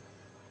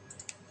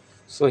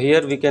 So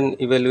here we can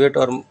evaluate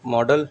our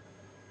model.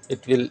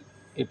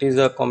 It is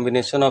a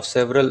combination of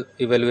several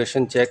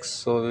evaluation checks.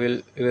 So we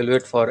will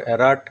evaluate for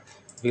errata,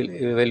 we will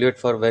evaluate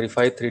for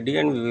verify 3D,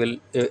 and we will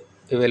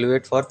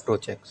evaluate for pro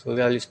check. So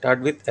we will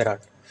start with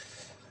errata.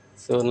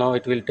 So now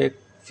it will take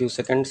few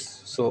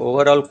seconds. So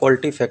overall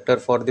quality factor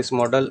for this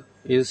model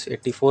is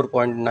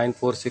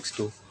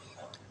 84.9462,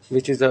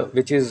 which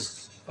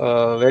is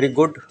very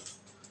good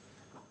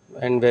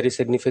and very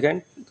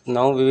significant.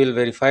 Now we will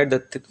verify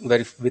that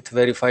with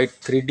verified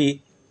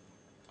 3D.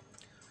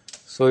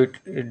 So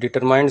it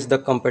determines the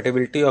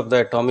compatibility of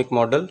the atomic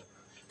model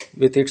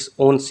with its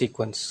own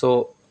sequence.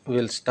 So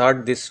we'll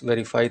start this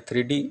verify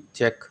 3D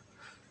check,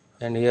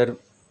 and here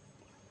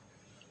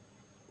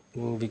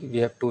we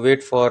have to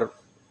wait for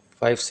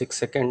 5-6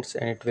 seconds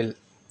and it will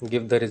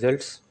give the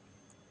results.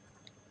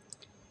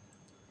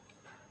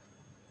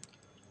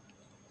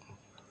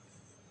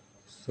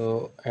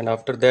 So, and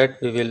after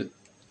that we will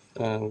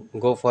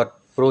go for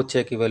pro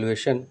check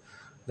evaluation.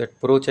 That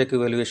pro check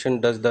evaluation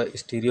does the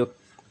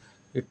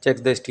it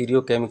checks the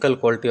stereochemical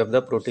quality of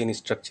the protein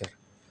structure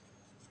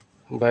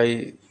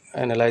by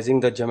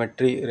analyzing the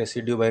geometry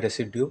residue by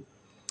residue.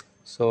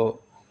 So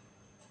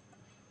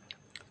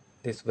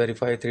this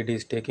verify 3D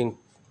is taking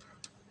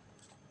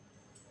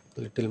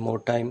a little more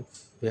time.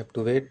 We have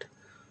to wait.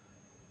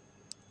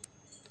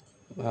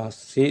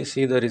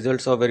 See the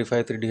results of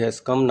verify 3D has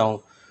come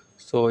now.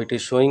 So it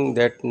is showing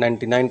that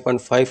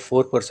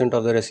 99.54%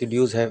 of the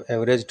residues have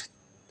averaged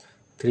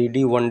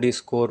 3D 1D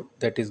score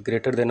that is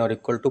greater than or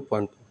equal to zero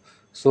point 0.2.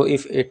 So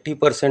if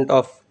 80%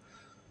 of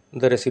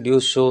the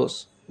residues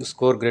shows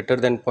score greater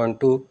than zero point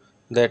 0.2,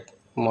 that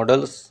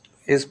models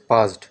is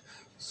passed.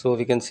 So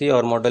we can see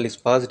our model is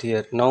passed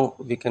here. Now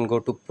we can go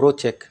to pro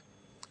check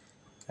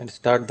and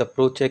start the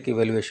pro check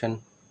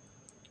evaluation.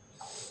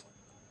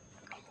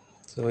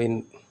 So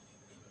in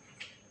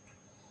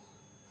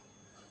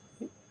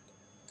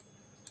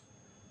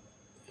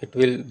it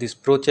will this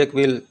pro check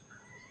will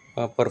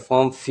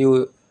perform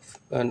few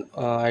and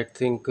I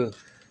think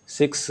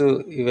six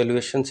or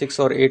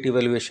eight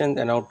evaluation,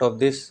 and out of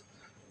this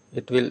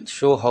it will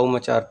show how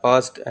much are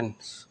passed. And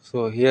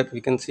so here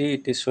we can see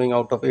it is showing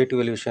out of 8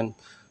 evaluation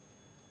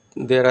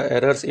there are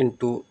errors in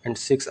 2 and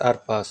 6 are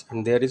passed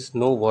and there is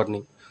no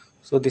warning.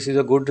 So this is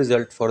a good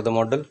result for the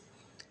model.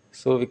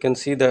 So we can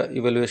see the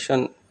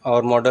evaluation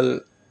our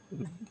model.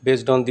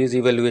 Based on this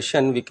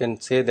evaluation we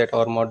can say that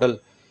our model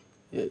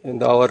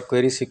our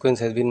query sequence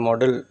has been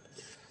modeled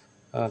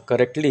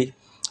correctly.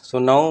 So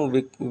now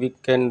we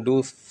can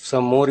do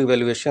some more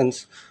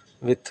evaluations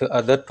with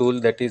other tool,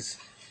 that is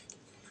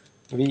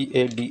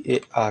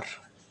VADAR.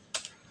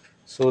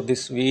 So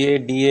this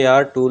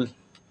VADAR tool,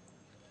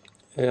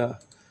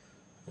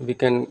 we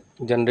can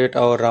generate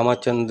our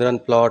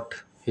Ramachandran plot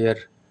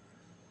here.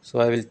 So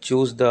I will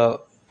choose the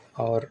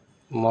our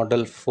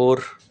model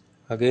 4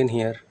 again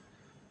here,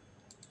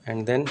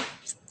 and then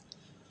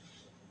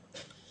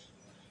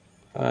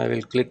I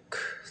will click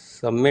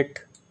submit.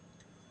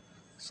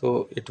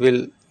 So it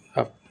will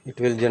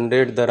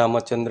generate the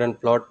Ramachandran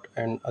plot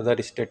and other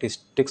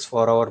statistics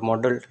for our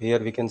model. Here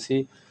we can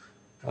see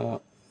uh,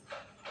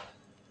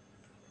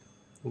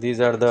 these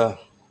are the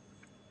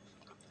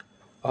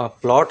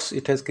plots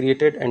it has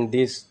created, and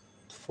these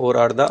four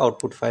are the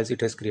output files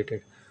it has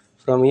created.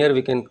 From here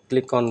we can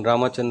click on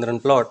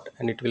Ramachandran plot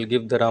and it will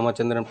give the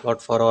Ramachandran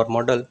plot for our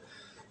model.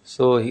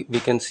 So we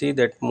can see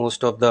that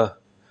most of the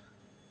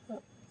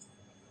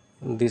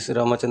this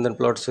Ramachandran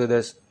plot, so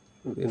that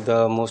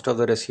the most of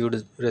the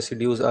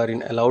residues are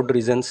in allowed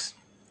regions.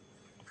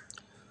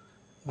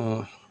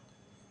 uh,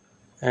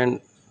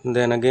 and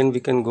then again we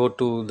can go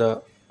to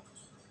the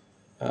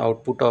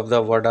output of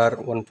the WADAR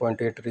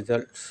 1.8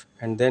 results,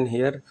 and then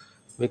here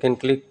we can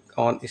click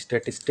on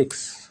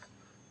statistics.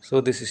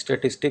 So this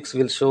statistics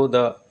will show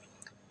the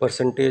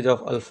percentage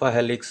of alpha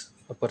helix,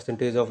 the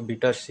percentage of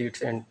beta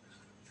sheets, and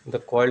the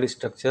coiled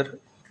structure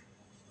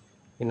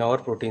in our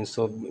protein.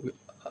 So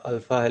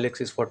alpha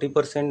helix is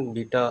 40%,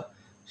 beta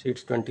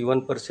sheets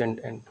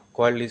 21%, and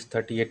coiled is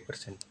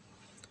 38%.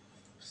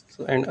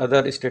 So, and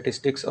other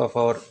statistics of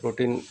our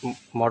protein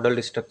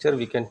model structure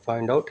we can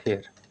find out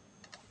here.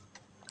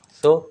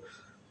 So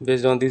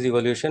based on this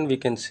evaluation we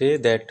can say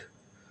that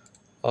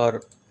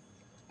our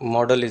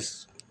model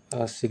is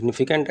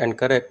significant and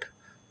correct.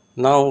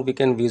 Now we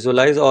can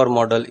visualize our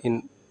model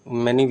in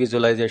many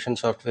visualization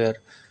software,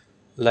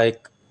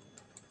 like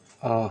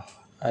uh,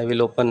 I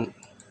will open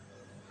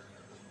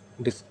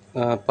this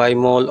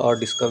PyMol or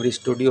Discovery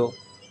Studio.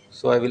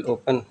 So I will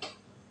open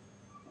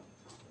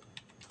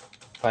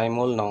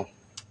PyMol now,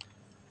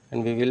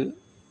 and we will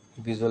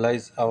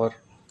visualize our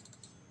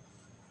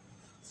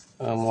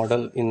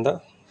model in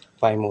the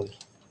PyMol.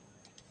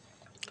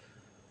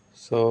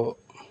 So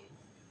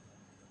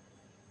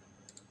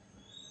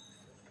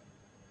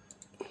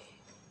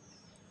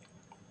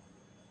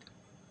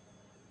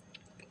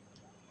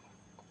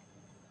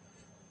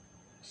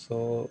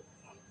so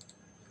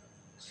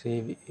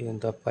see in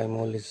the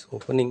PyMol is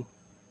opening.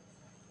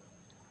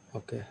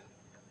 Okay,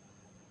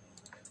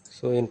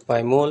 so in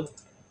PyMol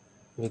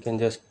we can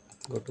just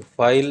go to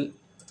file,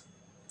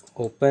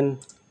 open,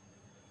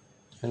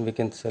 and we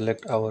can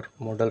select our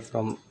model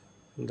from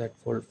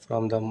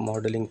from the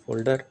modeling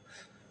folder.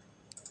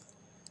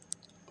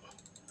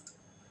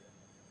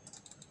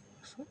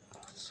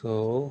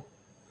 So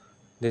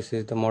this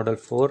is the model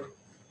 4.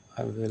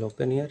 I will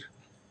open here.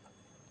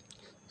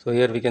 So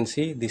here we can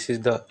see this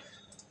is the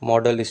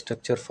model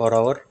structure for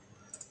our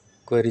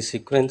query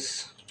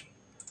sequence,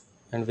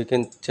 and we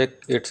can check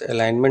its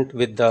alignment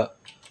with the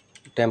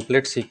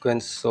template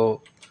sequence.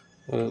 So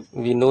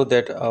we know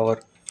that our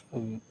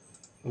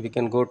we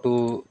can go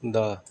to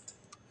the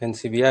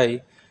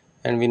NCBI,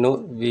 and we know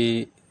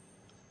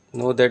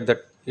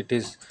that it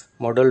is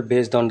model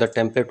based on the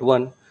template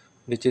 1,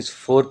 which is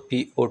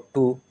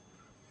 4PO2.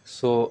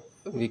 So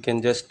we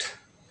can just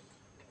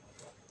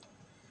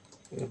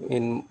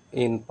in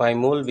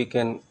PyMol we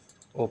can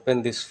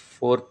open this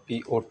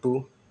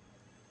 4PO2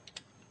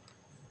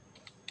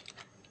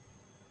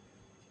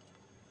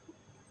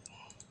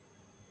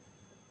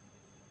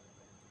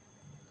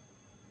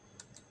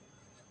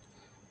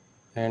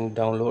 and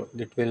download.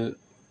 It will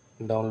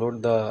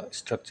download the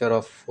structure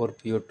of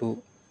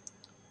 4PO2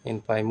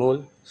 in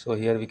PyMol. So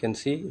here we can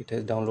see it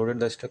has downloaded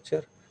the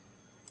structure.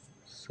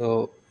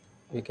 So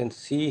we can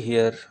see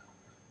here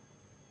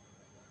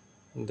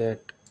that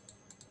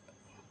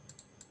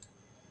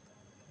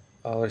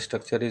our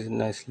structure is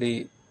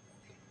nicely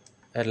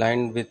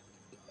aligned with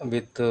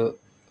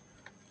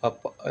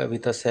up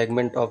with a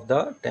segment of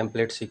the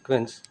template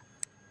sequence,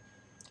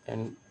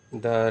 and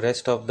the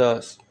rest of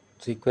the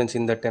sequence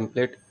in the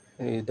template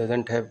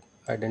doesn't have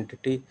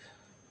identity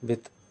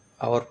with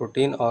our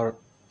protein or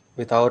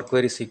with our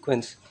query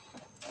sequence.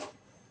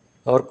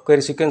 Our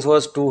query sequence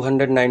was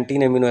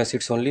 219 amino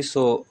acids only,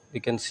 so we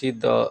can see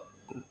those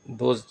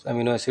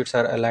amino acids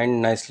are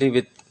aligned nicely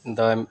with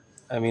the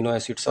amino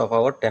acids of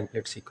our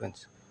template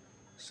sequence.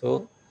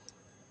 So,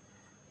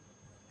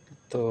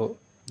 so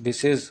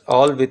this is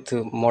all with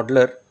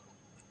modeler.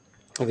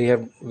 We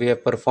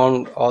have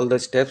performed all the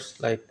steps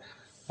like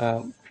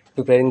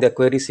preparing the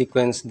query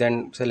sequence,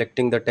 then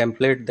selecting the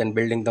template, then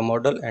building the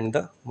model and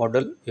the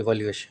model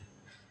evaluation.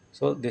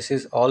 So this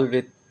is all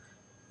with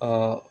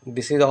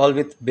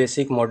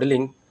basic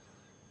modeling,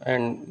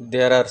 and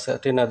there are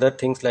certain other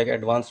things like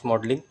advanced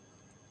modeling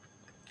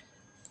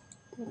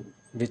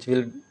which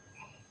will,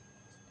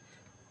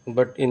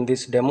 but in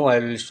this demo I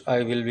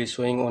will be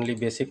showing only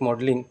basic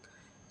modeling.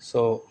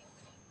 So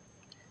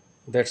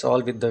that's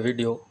all with the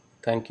video.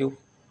 Thank you.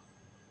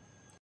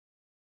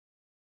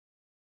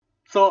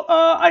 So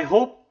I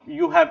hope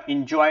you have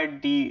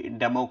enjoyed the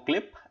demo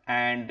clip,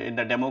 and in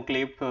the demo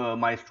clip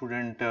my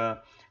student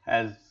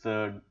has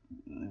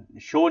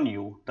shown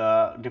you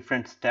the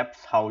different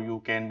steps how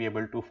you can be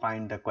able to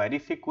find the query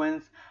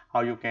sequence,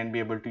 how you can be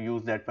able to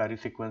use that query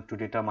sequence to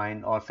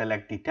determine or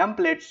select the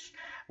templates,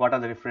 what are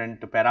the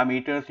different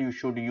parameters you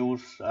should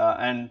use,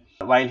 and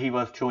while he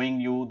was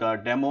showing you the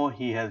demo,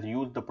 he has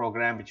used the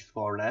program which is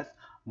called as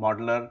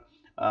Modeler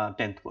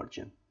 10th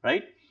version,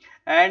 right?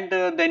 And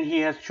then he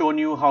has shown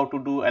you how to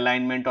do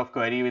alignment of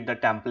query with the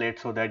template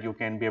so that you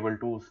can be able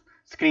to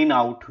screen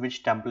out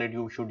which template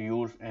you should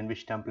use and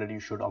which template you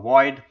should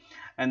avoid.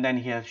 And then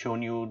he has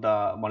shown you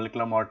the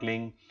molecular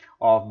modeling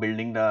of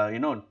building the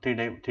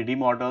 3D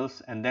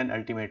models, and then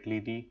ultimately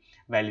the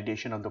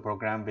validation of the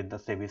program with the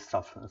service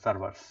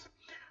servers.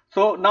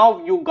 So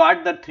now you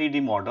got the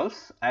 3D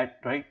models at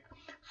right.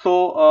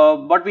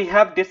 So what we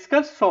have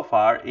discussed so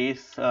far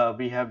is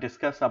we have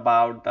discussed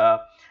about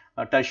the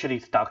tertiary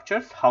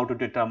structures, how to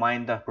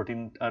determine the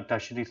protein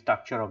tertiary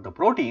structure of the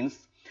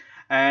proteins,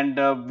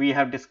 and we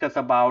have discussed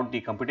about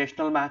the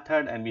computational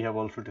method, and we have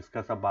also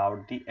discussed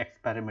about the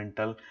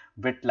experimental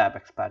wet lab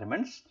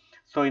experiments.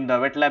 So in the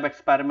wet lab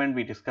experiment,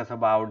 we discuss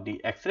about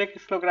the X-ray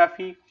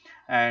crystallography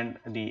and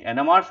the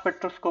NMR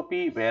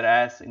spectroscopy,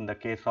 whereas in the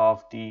case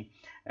of the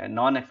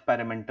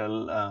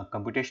non-experimental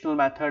computational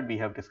method, we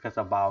have discussed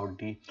about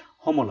the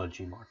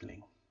homology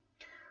modeling.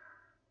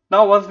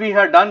 Now, once we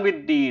are done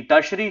with the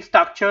tertiary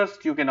structures,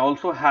 you can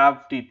also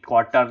have the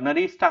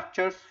quaternary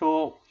structures.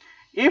 So,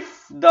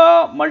 if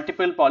the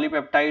multiple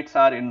polypeptides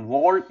are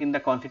involved in the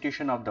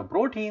constitution of the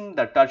protein,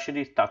 the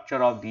tertiary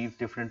structure of these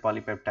different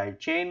polypeptide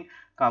chain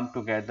come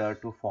together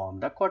to form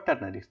the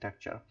quaternary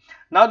structure.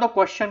 Now, the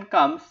question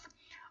comes,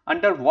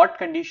 under what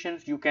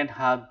conditions you can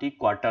have the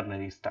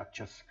quaternary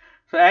structures.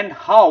 So, and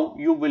how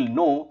you will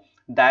know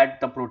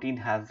that the protein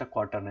has the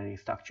quaternary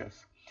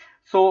structures.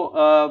 So,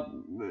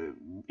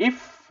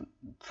 if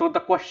so, the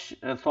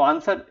question, so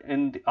answer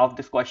of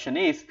this question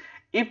is,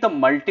 if the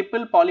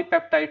multiple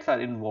polypeptides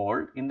are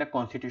involved in the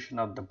constitution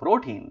of the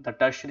protein, the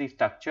tertiary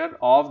structure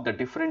of the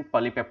different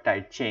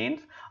polypeptide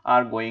chains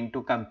are going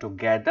to come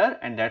together,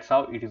 and that's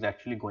how it is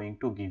actually going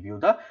to give you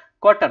the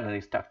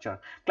quaternary structure.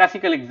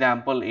 Classical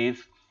example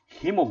is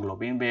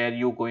hemoglobin, where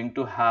you're going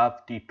to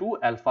have the 2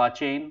 alpha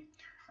chain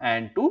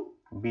and 2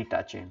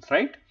 beta chains,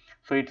 right?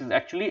 So, it is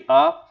actually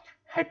a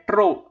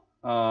hetero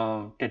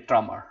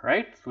tetramer,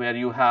 right, where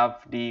you have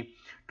the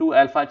 2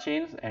 alpha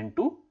chains and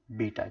 2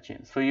 beta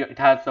chains. So, it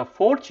has a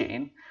 4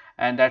 chain,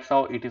 and that's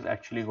how it is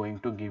actually going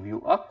to give you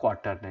a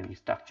quaternary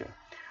structure.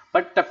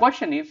 But the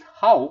question is,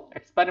 how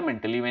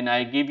experimentally, when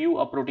I give you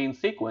a protein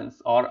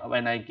sequence or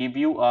when I give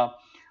you a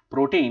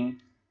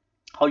protein,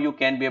 how you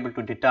can be able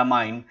to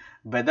determine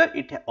whether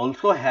it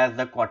also has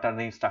the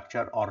quaternary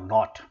structure or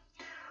not.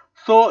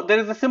 So, there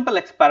is a simple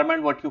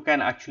experiment what you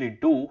can actually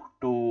do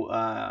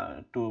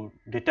to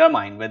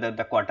determine whether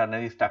the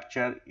quaternary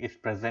structure is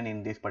present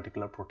in this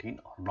particular protein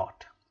or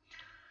not.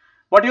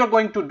 What you are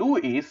going to do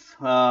is,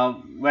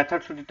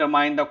 methods to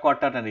determine the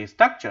quaternary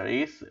structure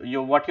is,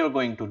 what you are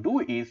going to do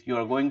is, you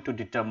are going to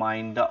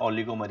determine the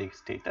oligomeric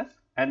status,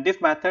 and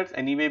this methods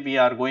anyway we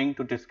are going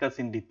to discuss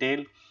in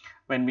detail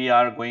when we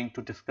are going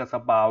to discuss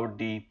about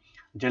the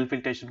gel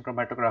filtration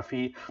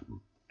chromatography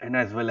and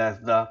as well as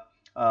the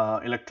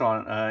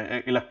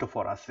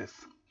electrophoresis.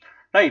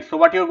 Right. So,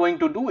 what you are going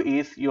to do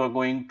is, you are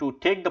going to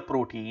take the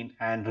protein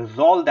and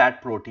resolve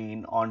that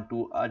protein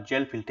onto a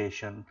gel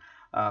filtration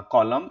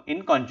column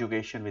in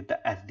conjugation with the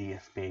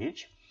SDS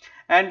page.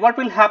 And what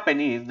will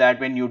happen is that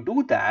when you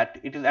do that,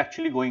 it is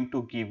actually going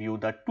to give you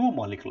the 2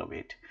 molecular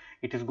weight.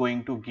 It is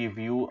going to give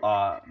you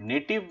a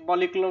native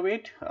molecular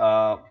weight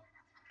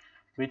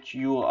which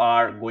you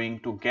are going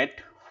to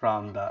get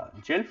from the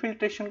gel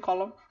filtration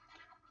column,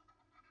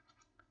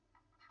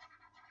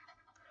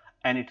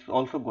 and it is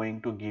also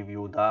going to give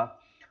you the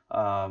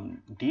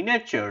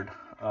denatured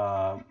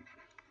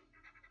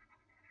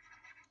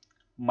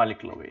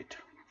molecular weight.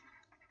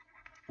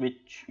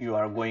 which you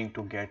are going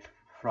to get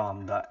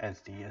from the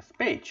SDS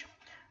page.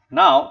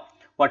 Now,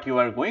 what you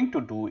are going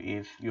to do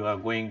is you are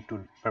going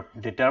to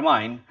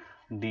determine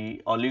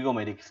the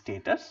oligomeric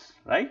status,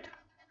 right?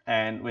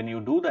 And when you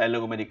do the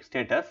oligomeric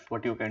status,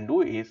 what you can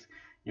do is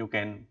you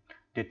can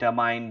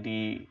determine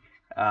the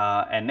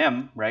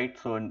NM, right?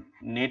 So,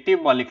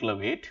 native molecular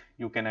weight,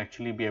 you can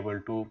actually be able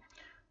to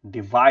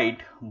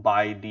divide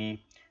by the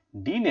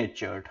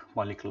denatured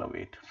molecular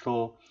weight.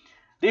 So,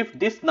 if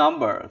this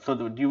number,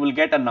 so you will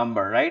get a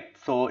number, right?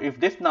 So, if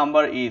this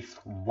number is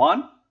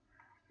 1,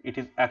 it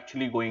is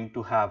actually going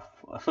to have,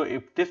 so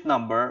if this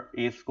number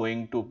is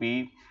going to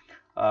be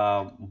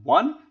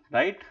 1,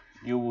 right,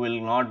 you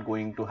will not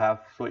going to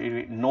have, so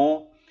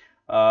no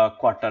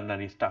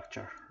quaternary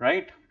structure,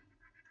 right,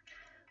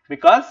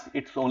 because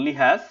it only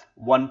has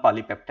one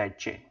polypeptide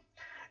chain.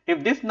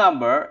 If this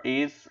number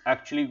is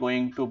actually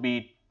going to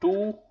be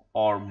 2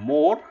 or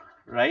more,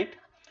 right,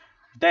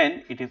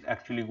 then it is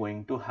actually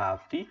going to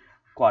have the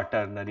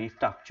quaternary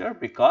structure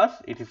because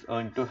it is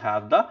going to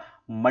have the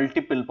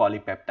multiple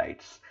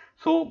polypeptides.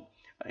 So,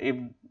 if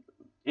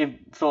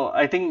so,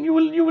 I think you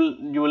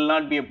will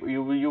not be,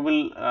 you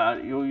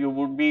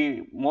would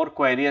be more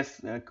curious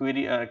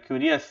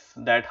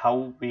that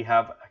how we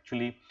have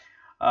actually.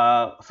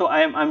 So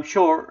I'm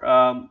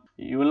sure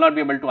you will not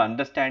be able to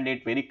understand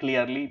it very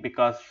clearly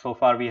because so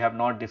far we have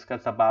not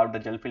discussed about the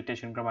gel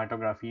filtration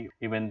chromatography,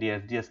 even the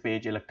SDS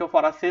page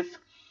electrophoresis.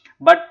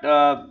 But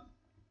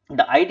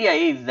the idea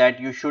is that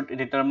you should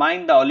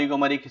determine the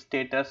oligomeric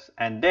status,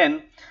 and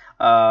then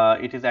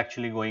it is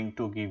actually going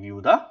to give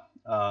you the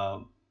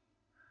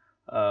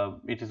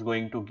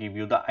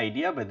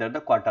idea whether the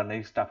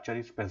quaternary structure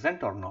is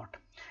present or not.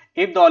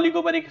 If the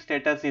oligomeric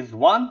status is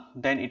 1,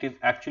 then it is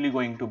actually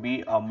going to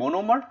be a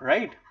monomer,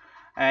 right?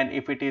 And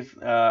if it is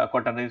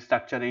quaternary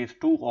structure is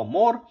 2 or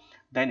more,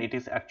 then it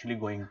is actually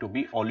going to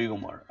be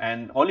oligomer,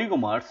 and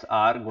oligomers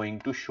are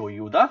going to show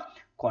you the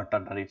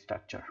quaternary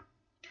structure.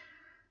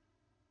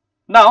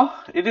 Now,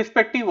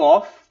 irrespective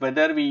of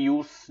whether we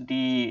use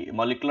the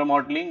molecular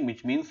modeling,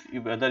 which means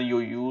whether you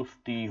use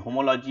the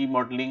homology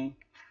modeling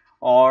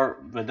or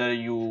whether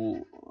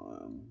you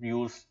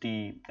use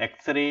the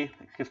X-ray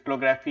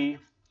crystallography,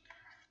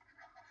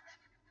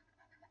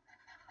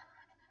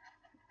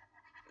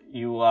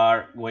 you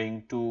are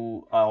going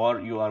to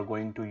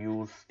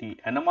use the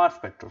NMR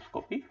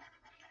spectroscopy,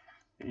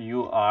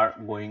 you are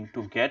going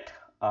to get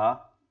a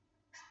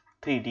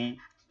 3D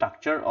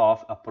structure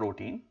of a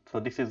protein. So,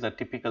 this is the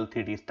typical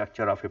 3D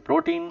structure of a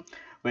protein,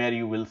 where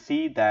you will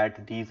see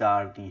that these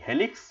are the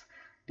helix,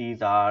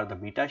 these are the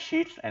beta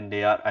sheets, and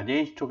they are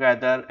arranged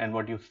together, and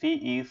what you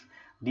see is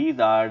these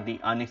are the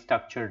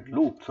unstructured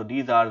loops. So,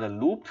 these are the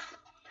loops,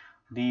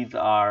 these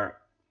are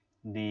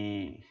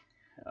the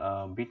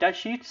beta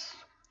sheets,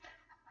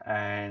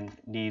 and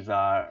these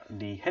are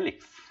the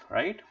helix,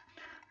 right.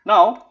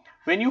 Now,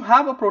 when you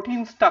have a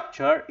protein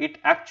structure, it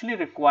actually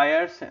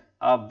requires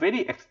a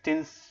very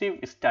extensive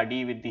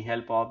study with the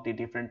help of the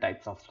different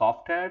types of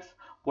softwares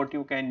what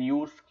you can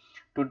use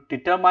to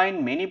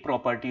determine many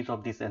properties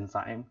of this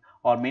enzyme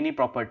or many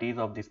properties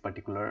of this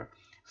particular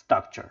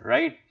structure,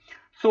 right.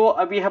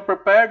 So, we have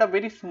prepared a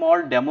very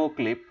small demo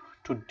clip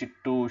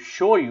to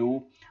show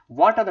you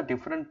what are the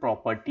different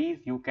properties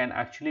you can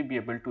actually be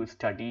able to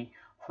study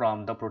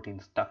from the protein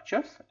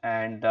structures,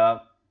 and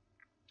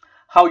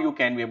how you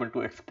can be able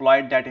to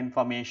exploit that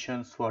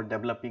information for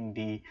developing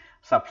the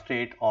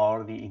substrate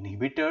or the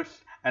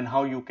inhibitors, and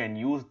how you can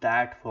use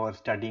that for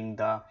studying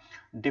the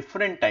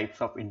different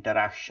types of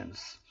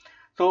interactions.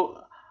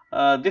 So,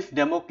 this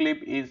demo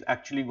clip is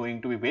actually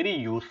going to be very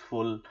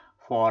useful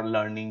for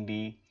learning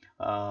the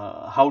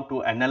how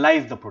to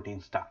analyze the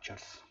protein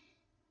structures.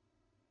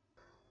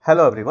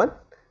 Hello everyone.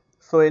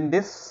 So, in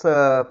this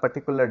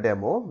particular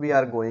demo, we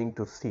are going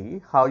to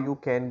see how you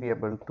can be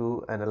able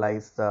to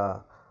analyze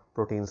the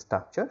protein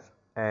structure,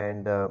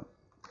 and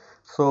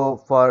so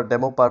for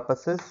demo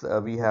purposes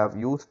we have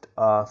used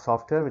a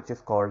software which is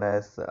called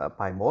as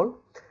PyMol,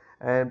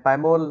 and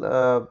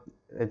PyMol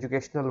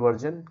educational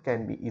version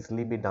can be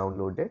easily be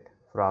downloaded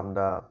from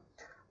the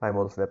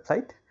PyMol's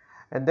website.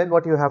 And then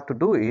what you have to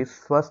do is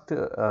first you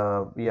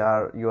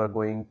are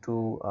going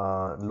to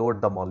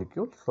load the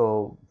molecule.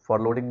 So, for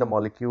loading the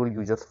molecule,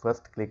 you just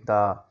first click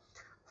the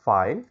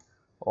file,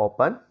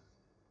 open,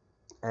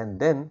 and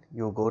then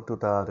you go to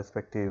the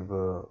respective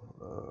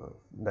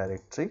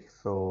directory.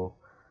 So,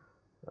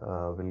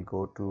 we'll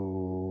go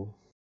to,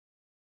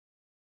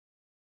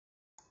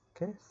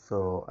 okay,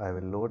 so I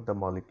will load the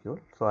molecule.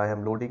 So, I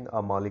am loading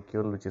a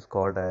molecule which is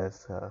called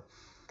as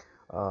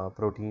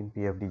protein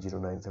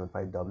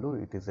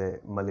PFD0975W. It is a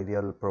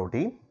malarial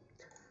protein.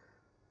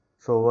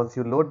 So, once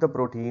you load the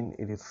protein,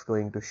 it is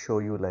going to show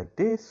you like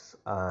this,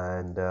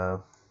 and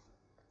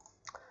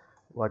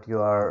what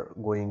you are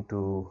going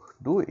to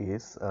do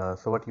is,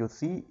 so what you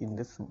see in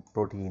this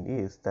protein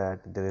is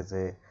that there is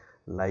a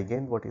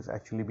ligand what is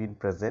actually been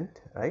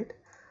present, right.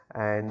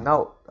 And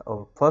now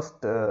our first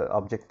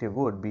objective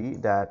would be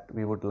that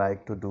we would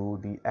like to do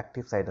the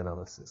active site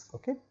analysis,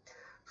 okay.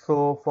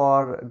 So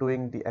for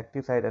doing the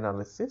active site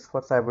analysis,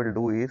 what I will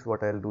do is,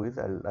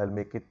 I'll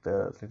make it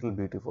little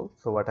beautiful.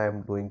 So what I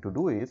am going to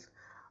do is,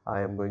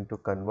 I am going to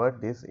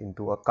convert this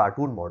into a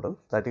cartoon model.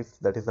 That is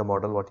the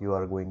model what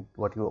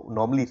you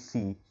normally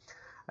see,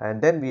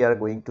 and then we are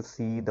going to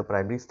see the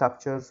primary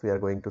structures, we are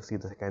going to see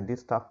the secondary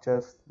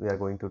structures, we are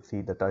going to see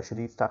the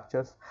tertiary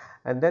structures,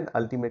 and then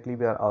ultimately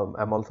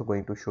I'm also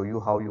going to show you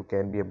how you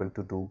can be able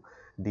to do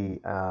the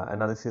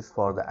analysis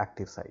for the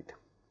active site.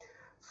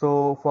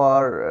 So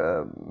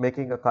for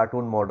making a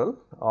cartoon model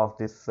of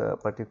this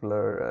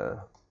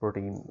particular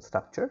protein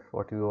structure,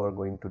 what you are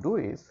going to do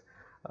is,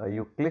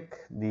 you click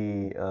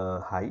the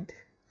hide.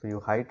 So you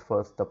hide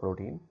first the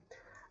protein,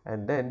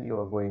 and then you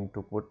are going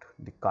to put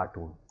the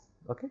cartoon.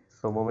 Okay,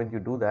 so moment you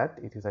do that,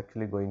 it is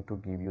actually going to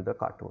give you the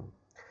cartoon.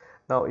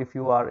 Now if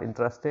you are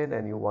interested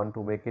and you want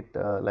to make it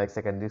like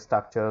secondary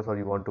structures, or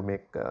you want to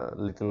make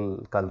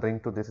little coloring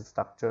to this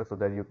structure so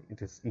that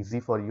it is easy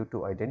for you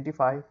to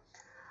identify,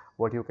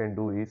 what you can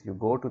do is, you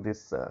go to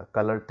this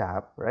color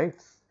tab, right,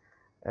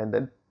 and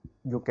then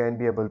you can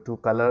be able to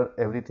color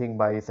everything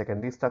by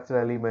secondary structure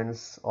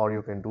elements, or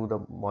you can do the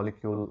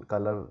molecule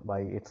color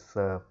by its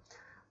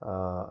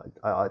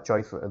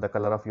choice, the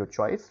color of your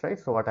choice, right.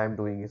 So what I am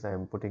doing is, I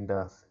am putting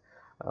the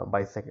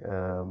by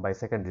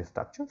secondary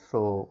structure.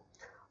 So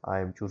I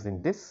am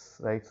choosing this,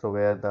 right. So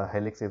where the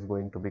helix is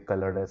going to be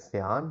colored as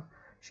cyan,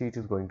 sheet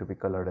is going to be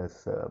colored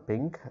as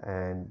pink,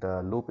 and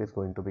the loop is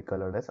going to be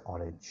colored as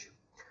orange.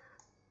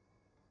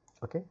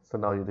 Okay, so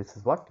now this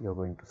is what you're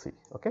going to see.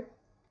 Okay,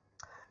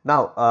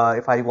 now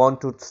if I want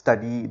to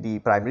study the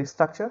primary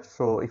structure,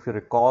 so if you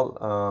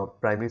recall,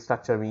 primary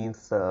structure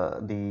means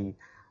the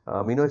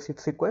amino acid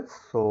sequence.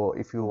 So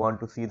if you want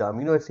to see the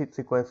amino acid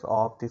sequence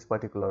of this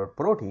particular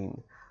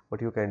protein,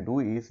 what you can do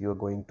is, you're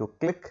going to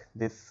click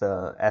this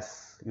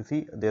S. You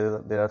see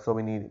there are so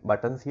many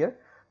buttons here.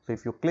 So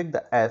if you click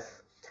the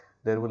S,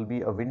 there will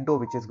be a window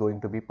which is going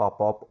to be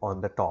pop up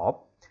on the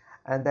top,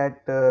 and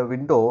that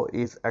window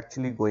is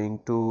actually going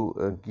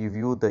to give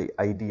you the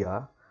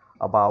idea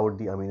about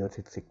the amino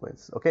acid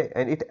sequence. Okay,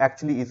 and it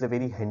actually is a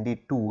very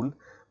handy tool,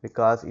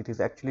 because it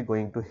is actually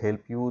going to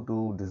help you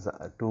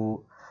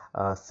to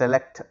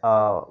select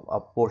a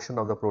portion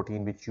of the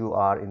protein which you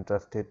are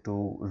interested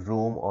to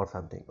zoom or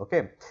something.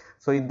 Okay,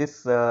 so in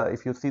this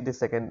if you see the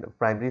second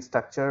primary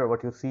structure,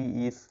 what you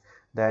see is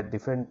that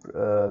different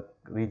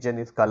region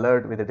is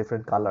colored with a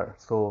different color.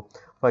 So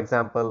for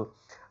example,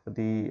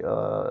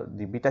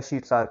 the beta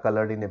sheets are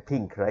colored in a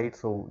pink, right.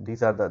 So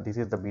this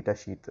is the beta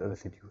sheet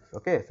residues.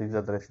 Okay, so these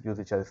are the residues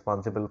which are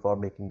responsible for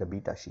making the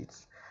beta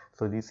sheets.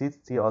 So this is,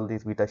 see, all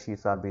these beta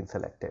sheets are being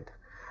selected.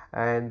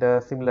 And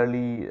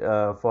similarly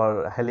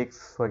for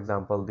helix, for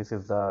example, this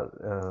is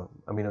the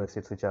amino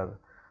acids which are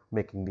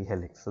making the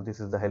helix. So this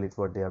is the helix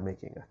what they are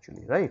making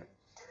actually, right,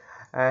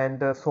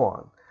 and so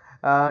on.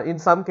 In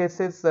some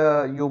cases,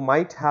 you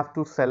might have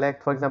to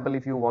select, for example,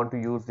 if you want to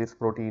use this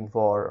protein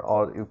for,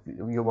 or if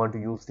you want to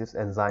use this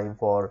enzyme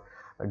for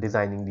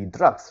designing the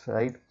drugs,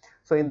 right.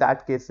 So in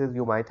that cases,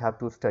 you might have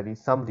to study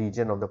some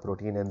region of the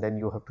protein, and then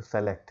you have to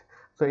select.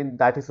 So in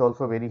that is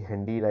also very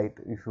handy, right.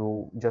 If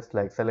you just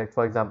like select,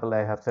 for example,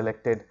 I have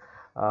selected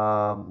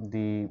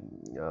the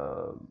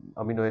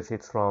amino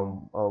acids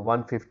from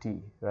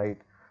 150, right,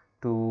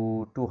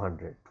 to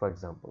 200, for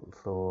example.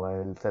 So I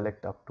will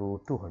select up to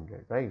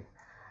 200, right,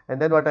 and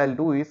then what I'll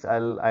do is,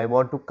 I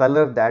want to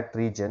color that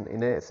region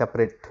in a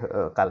separate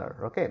color.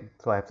 Okay,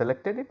 so I have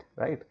selected it,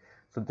 right.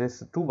 So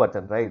this two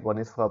button, right, one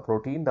is for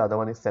protein, the other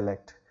one is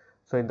select.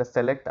 So in the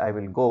select, I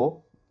will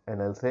go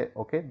and I'll say,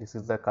 okay, this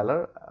is the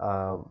color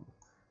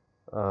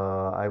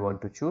I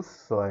want to choose.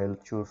 So I will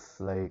choose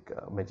like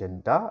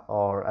magenta,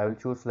 or I will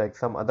choose like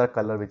some other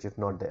color which is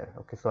not there.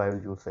 Okay, so I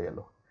will use the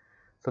yellow.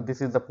 So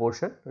this is the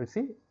portion, you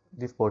see,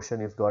 this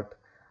portion is got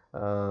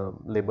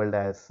labeled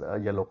as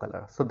yellow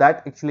color. So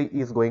that actually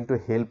is going to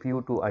help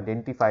you to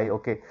identify,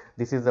 okay,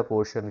 this is the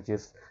portion which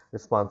is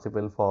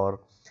responsible for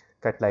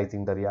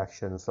catalyzing the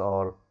reactions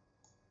or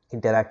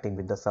interacting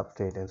with the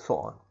substrate and so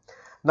on.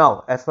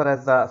 Now as far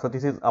as so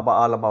this is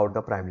all about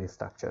the primary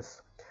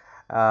structures.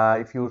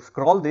 If you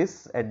scroll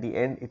this at the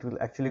end, it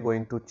will actually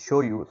going to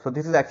show you. So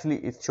this is actually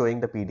it's showing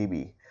the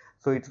PDB.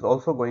 So it's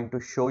also going to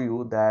show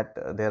you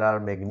that there are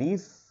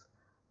manganese,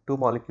 two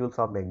molecules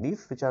of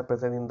manganese which are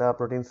present in the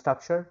protein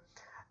structure.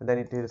 And then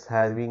it is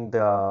having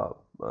the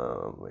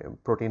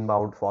protein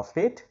bound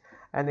phosphate,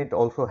 and it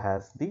also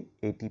has the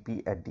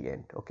ATP at the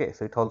end. Okay,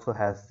 so it also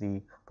has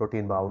the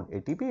protein bound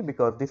ATP,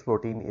 because this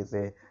protein is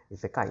a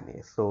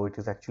kinase. So it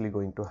is actually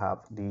going to have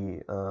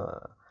the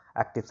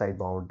active site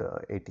bound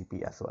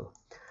ATP as well.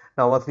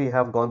 Now once we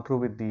have gone through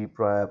with the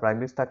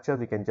primary structure,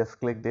 we can just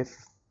click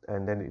this,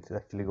 and then it's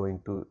actually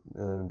going to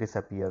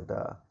disappear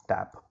the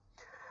tab.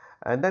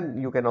 And then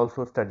you can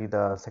also study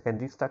the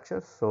secondary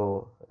structures.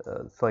 So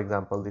for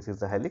example, this is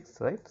the helix,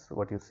 right. So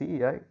what you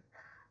see, right,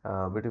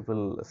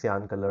 beautiful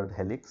cyan colored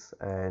helix,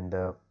 and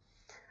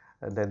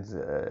then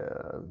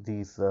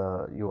these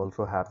you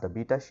also have the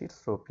beta sheets.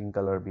 So pink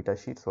color beta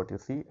sheets, what you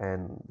see,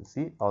 and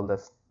see all the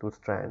two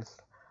strands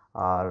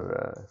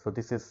are so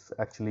this is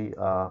actually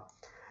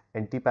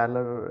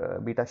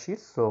anti-parallel beta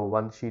sheets. So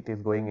one sheet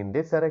is going in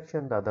this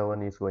direction, the other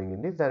one is going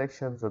in this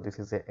direction. So this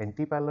is a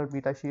anti-parallel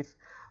beta sheets,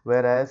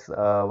 whereas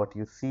what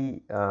you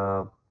see,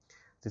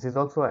 this is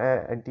also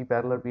a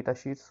anti-parallel beta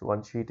sheets.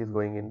 One sheet is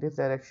going in this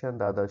direction,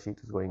 the other sheet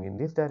is going in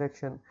this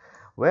direction.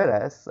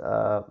 Whereas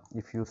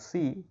if you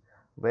see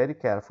very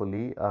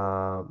carefully,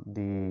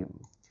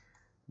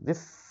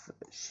 this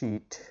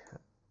sheet,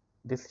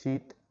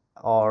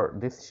 or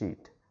this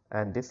sheet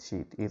and this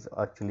sheet is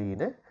actually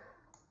in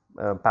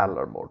a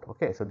parallel mode.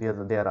 Okay, so they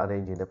are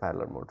arranged in a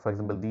parallel mode. For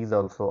example, these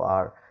also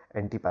are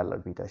anti-parallel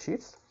beta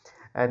sheets,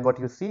 and what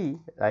you see,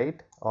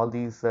 right, all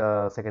these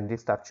secondary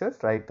structures,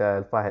 right,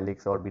 alpha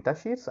helix or beta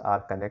sheets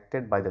are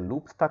connected by the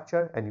loop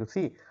structure, and you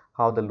see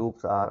how the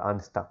loops are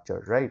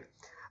unstructured, right?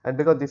 And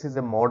because this is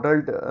a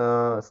modeled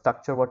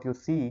structure, what you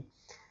see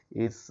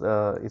is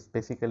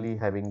basically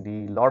having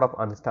the lot of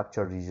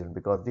unstructured region,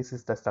 because this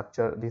is the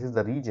structure, this is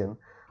the region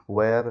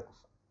where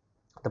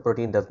the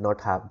protein does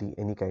not have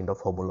any kind of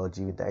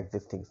homology with the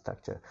existing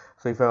structure.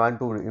 So if I want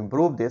to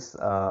improve this,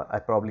 I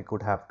probably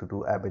could have to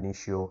do ab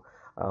initio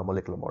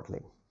molecular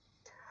modeling.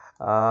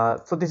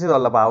 So this is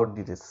all about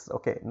this.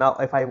 Okay, now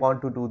if I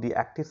want to do the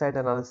active site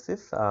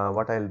analysis,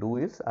 what I'll do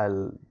is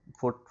I'll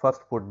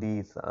first put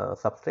these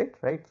substrate,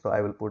 right? So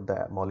I will put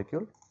the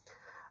molecule,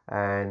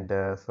 and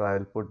so I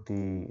will put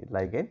the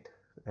ligand,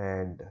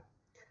 and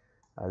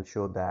I'll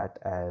show that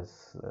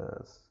as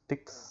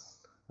sticks,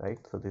 right?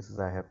 So this is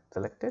I have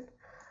selected.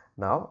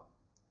 Now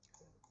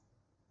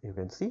you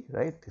can see,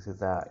 right, this is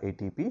the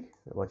ATP,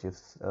 which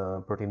is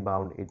protein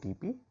bound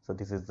ATP. So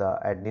this is the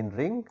adenine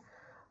ring,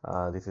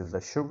 this is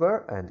the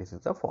sugar, and this is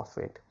the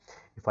phosphate.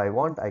 If I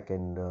want, I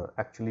can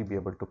actually be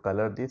able to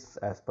color this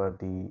as per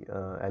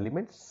the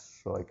elements.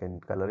 So I can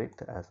color it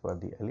as per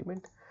the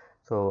element.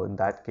 So in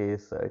that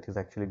case, it is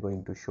actually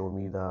going to show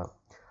me the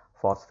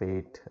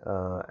phosphate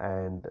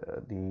and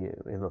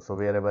so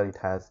wherever it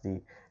has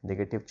the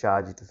negative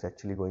charge, it is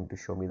actually going to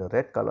show me the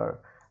red color,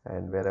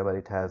 and wherever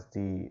it has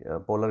the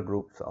polar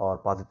groups or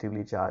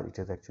positively charged, it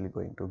is actually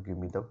going to give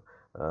me the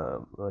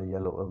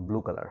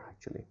blue color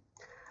actually.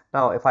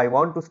 Now if I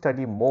want to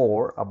study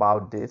more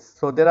about this,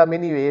 so there are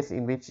many ways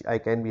in which I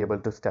can be able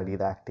to study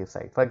the active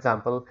site. For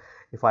example,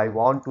 if I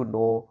want to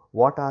know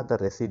what are the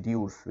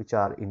residues which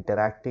are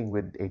interacting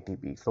with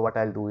ATP, so what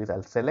I'll do is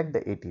I'll select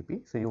the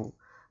ATP. So you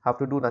have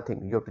to do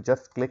nothing, you have to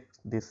just click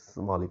this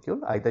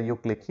molecule, either you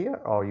click here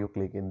or you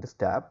click in this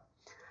tab,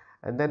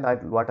 and then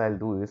what I'll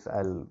do is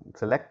I'll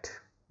select,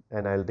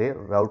 and I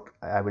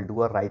will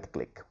do a right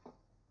click.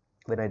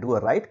 When I do a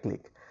right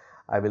click,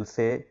 I will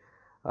say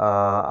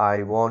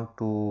I want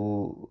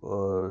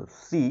to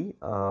see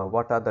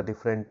what are the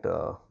different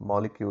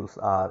molecules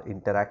are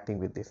interacting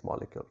with this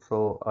molecule.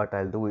 So what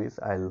I'll do is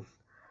I'll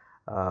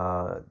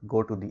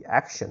go to the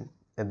action,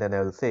 and then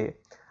I will say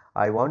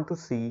I want to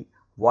see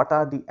what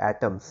are the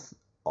atoms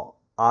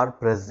are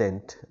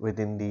present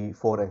within the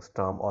 4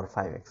 angstrom or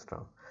 5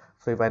 angstrom.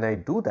 So when I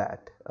do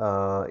that,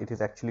 it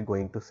is actually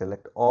going to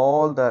select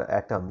all the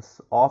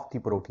atoms of the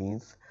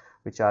proteins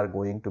which are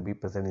going to be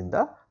present in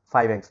the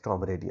 5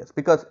 angstrom radius,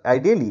 because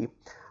ideally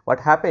what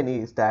happen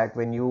is that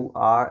when you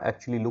are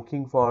actually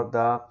looking for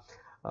the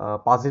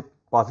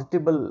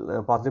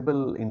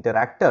possible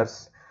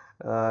interactors,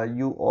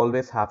 you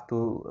always have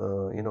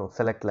to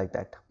select like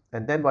that.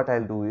 And then what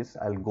I'll do is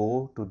I'll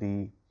go to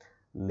the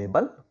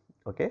label,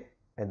 okay,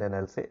 and then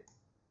I'll say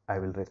I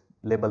will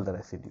label the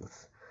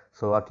residues.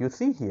 So what you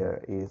see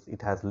here is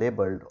it has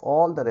labeled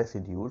all the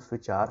residues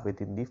which are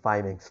within the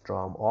 5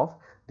 angstrom of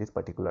this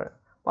particular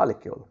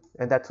molecule,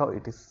 and that's how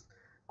it is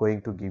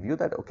going to give you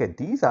that, okay,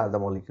 these are the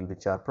molecules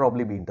which are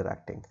probably be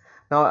interacting.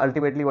 Now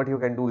ultimately what you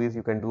can do is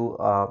you can do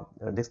a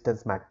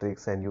distance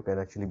matrix, and you can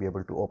actually be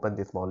able to open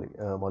this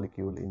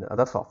molecule in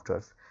other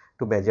softwares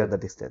to measure the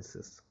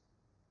distances.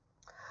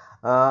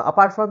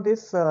 Apart from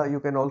this, you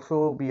can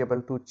also be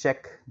able to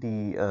check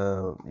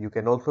the you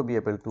can also be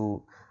able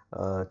to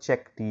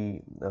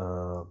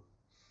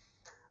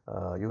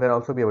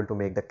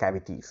make the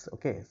cavities.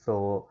 Okay,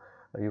 so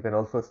you can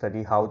also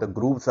study how the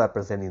grooves are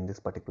present in this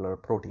particular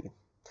protein.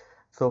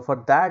 So for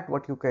that,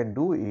 what you can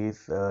do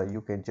is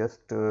you can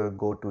just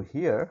go to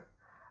here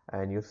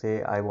and you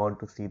say I want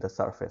to see the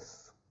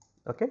surface.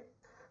 Okay,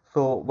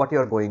 so what you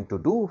are going to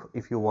do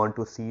if you want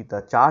to see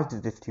the charge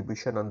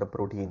distribution on the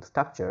protein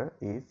structure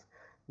is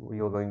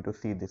you are going to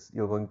see this,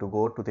 you are going to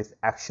go to this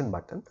action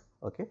button.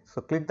 Okay, so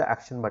click the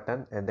action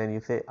button, and then you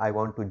say I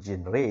want to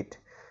generate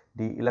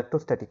the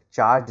electrostatic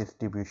charge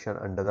distribution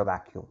under the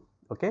vacuum.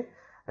 Okay,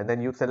 and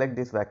then you select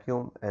this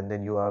vacuum, and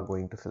then you are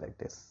going to select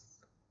this.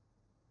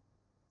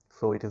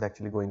 So it is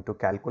actually going to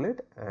calculate,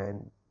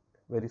 and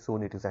very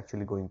soon it is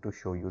actually going to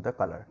show you the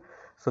color.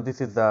 So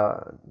this is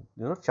the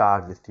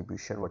charge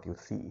distribution what you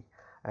see,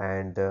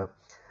 and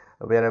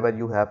wherever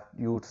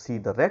you see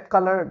the red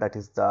color, that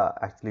is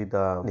actually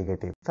the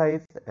negative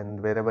side, and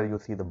wherever you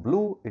see the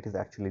blue, it is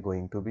actually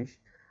going to be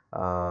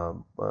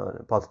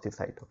positive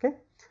side. Okay,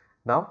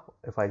 now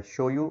if I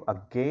show you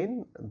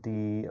again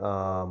the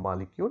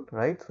molecule,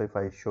 right, so if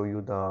I show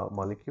you the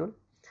molecule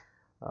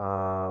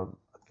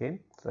again,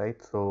 right,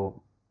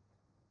 so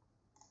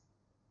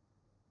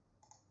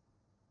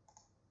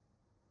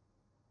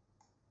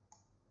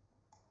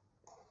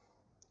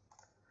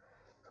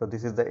So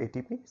this is the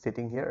ATP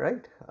sitting here,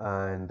 right?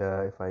 And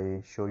if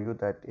I show you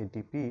that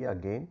ATP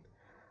again,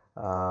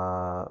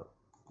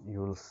 you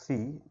will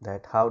see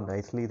that how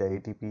nicely the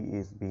ATP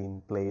is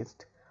being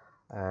placed.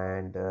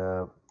 And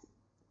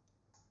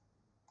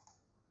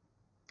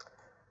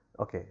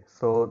okay,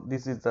 so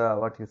this is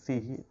what you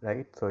see,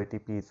 right? So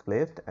ATP is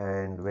placed,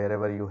 and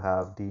wherever you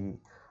have the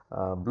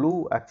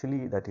blue,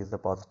 actually that is the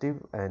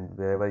positive, and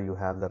wherever you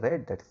have the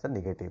red, that is the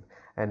negative,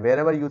 and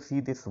wherever you see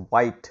this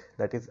white,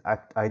 that is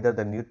either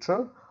the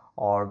neutral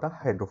or the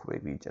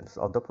hydrophobic regions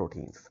of the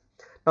proteins.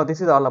 Now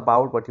this is all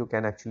about what you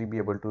can actually be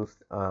able to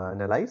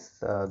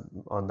analyze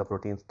on the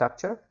protein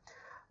structure.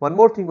 One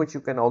more thing which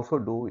you can also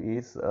do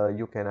is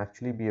you can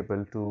actually be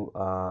able to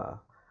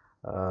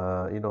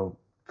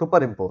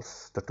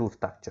superimpose the two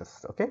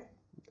structures. Okay,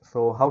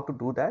 so how to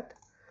do that?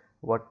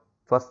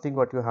 First thing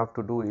what you have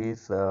to do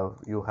is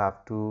you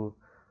have to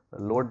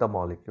load the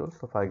molecules.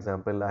 So for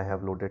example, I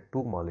have loaded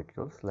two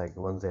molecules, like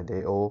one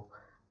ZAO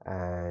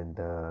and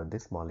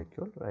this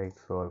molecule, right?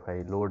 So if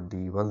I load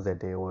the one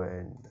ZAO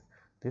and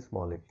this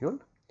molecule,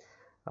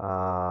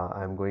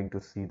 I'm going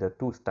to see the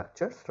two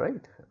structures,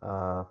 right?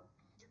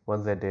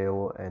 One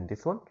ZAO and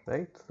this one,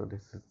 right? So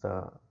this is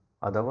the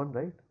other one,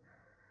 right?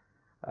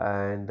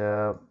 And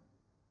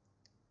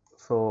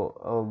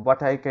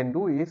what I can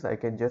do is I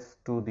can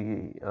just do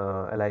the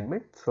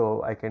alignment.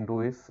 So I can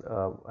do is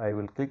I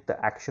will click the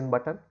action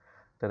button,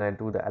 then I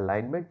do the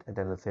alignment, and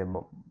then I'll say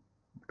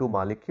to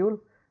molecule,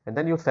 and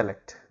then you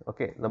select.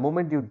 Okay, the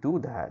moment you do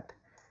that,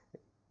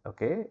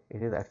 okay,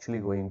 it is actually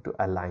going to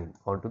align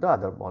onto the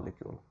other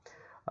molecule.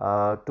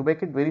 To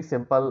make it very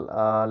simple,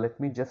 let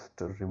me just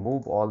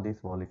remove all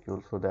these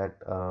molecules so that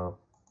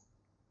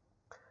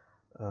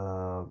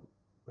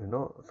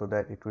so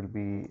that it will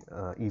be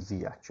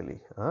easy actually.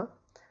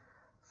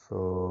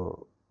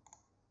 So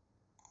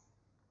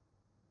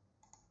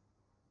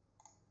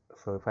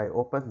if I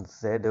open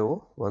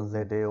ZAO, one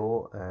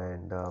ZAO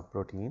and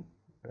protein,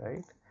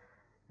 right,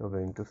 you're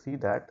going to see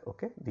that,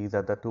 okay, these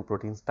are the two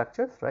protein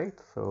structures, right?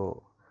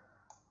 So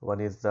one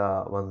is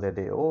the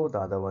 1ZAO, the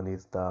other one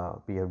is the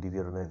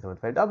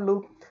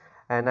PFD0975W.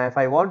 And if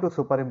I want to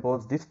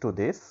superimpose this to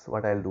this,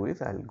 what I'll do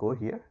is I'll go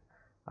here,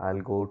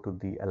 I'll go to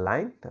the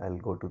align, I'll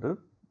go to the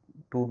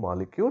two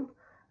molecule,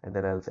 and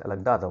then I'll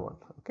select the other one,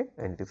 okay,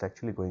 and it is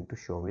actually going to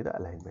show me the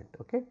alignment,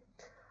 okay.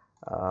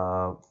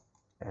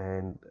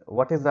 And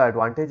what is the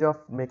advantage of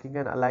making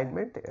an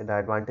alignment? The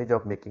advantage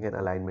of making an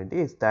alignment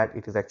is that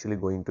it is actually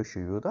going to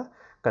show you the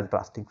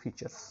contrasting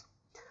features.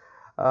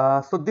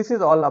 So this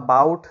is all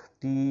about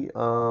the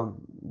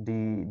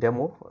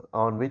demo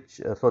on which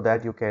so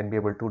that you can be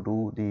able to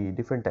do the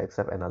different types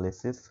of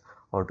analysis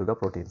onto the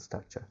protein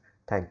structure.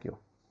 Thank you.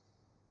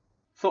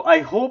 So I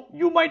hope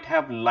you might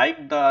have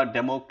liked the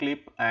demo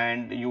clip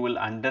and you will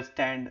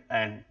understand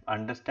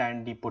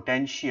the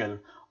potential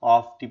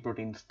of the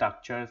protein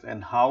structures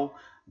and how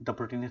the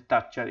protein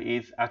structure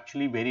is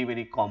actually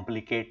very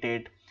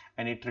complicated,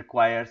 and it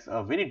requires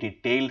a very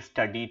detailed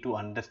study to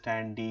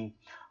understand the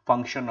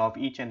function of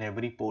each and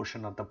every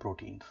portion of the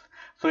proteins.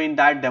 So in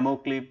that demo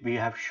clip we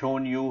have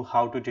shown you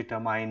how to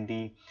determine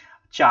the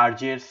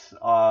charges,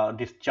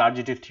 this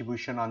charge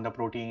distribution on the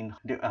protein,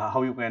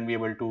 how you can be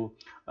able to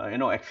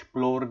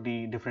explore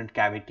the different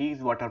cavities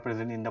what are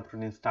present in the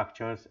protein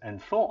structures, and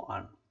so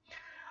on.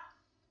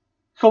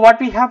 So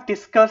what we have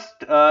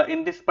discussed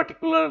in this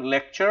particular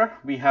lecture,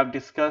 we have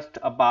discussed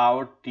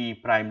about the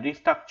primary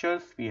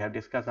structures, we have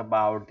discussed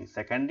about the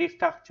secondary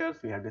structures,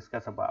 we have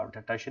discussed about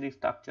the tertiary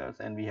structures,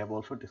 and we have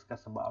also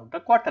discussed about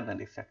the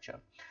quaternary structure.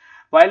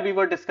 While we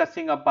were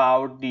discussing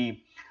about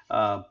the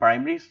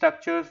primary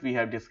structures, we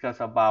have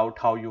discussed about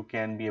how you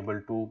can be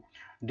able to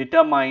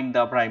determine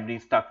the primary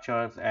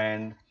structures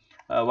and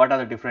what are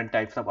the different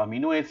types of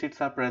amino acids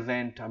are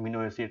present.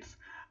 Amino acids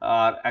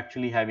are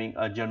actually having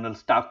a general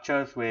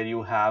structures where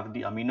you have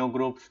the amino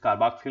groups,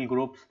 carboxyl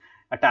groups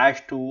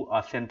attached to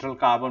a central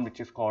carbon which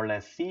is called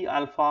as C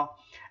alpha,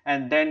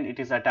 and then it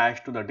is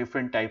attached to the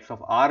different types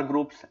of R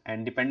groups,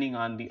 and depending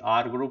on the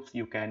R groups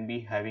you can be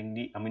having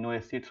the amino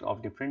acids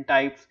of different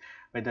types,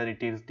 whether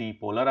it is the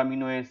polar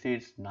amino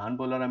acids,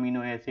 non-polar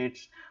amino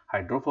acids,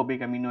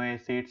 hydrophobic amino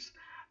acids,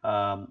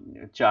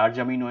 charged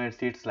amino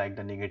acids like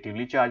the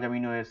negatively charged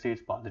amino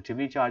acids,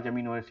 positively charged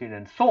amino acids,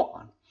 and so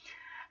on.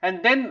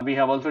 And then we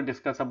have also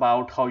discussed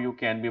about how you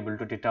can be able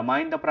to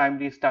determine the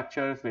primary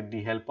structures with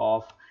the help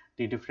of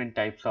the different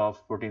types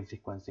of protein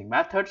sequencing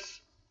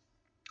methods.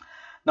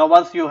 Now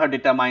once you have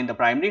determined the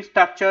primary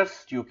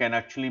structures, you can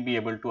actually be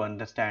able to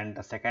understand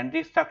the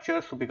secondary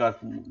structures. So because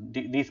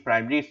these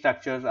primary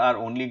structures are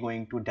only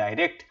going to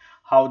direct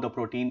how the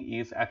protein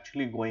is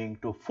actually going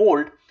to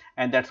fold,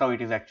 and that's how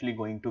it is actually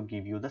going to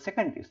give you the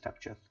secondary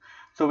structures.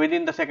 So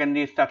within the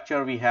secondary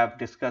structure we have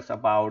discussed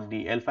about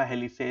the alpha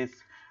helices,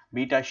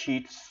 beta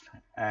sheets,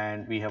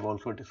 and we have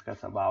also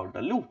discussed about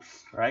the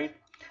loops, right?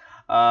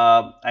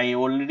 I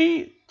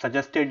already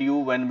suggested you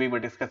when we were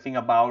discussing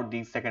about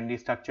the secondary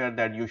structure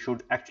that you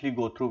should actually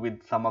go through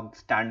with some of the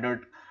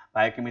standard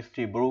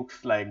biochemistry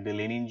books like the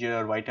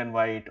Leninger, White and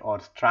White, or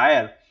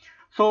Stryer.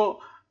 So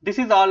This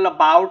is all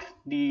about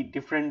the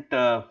different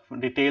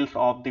details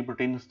of the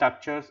protein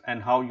structures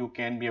and how you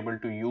can be able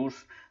to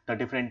use the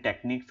different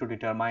techniques to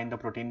determine the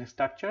protein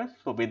structures.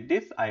 So with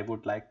this, I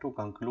would like to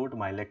conclude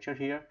my lecture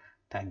here.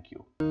 Thank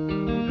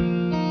you.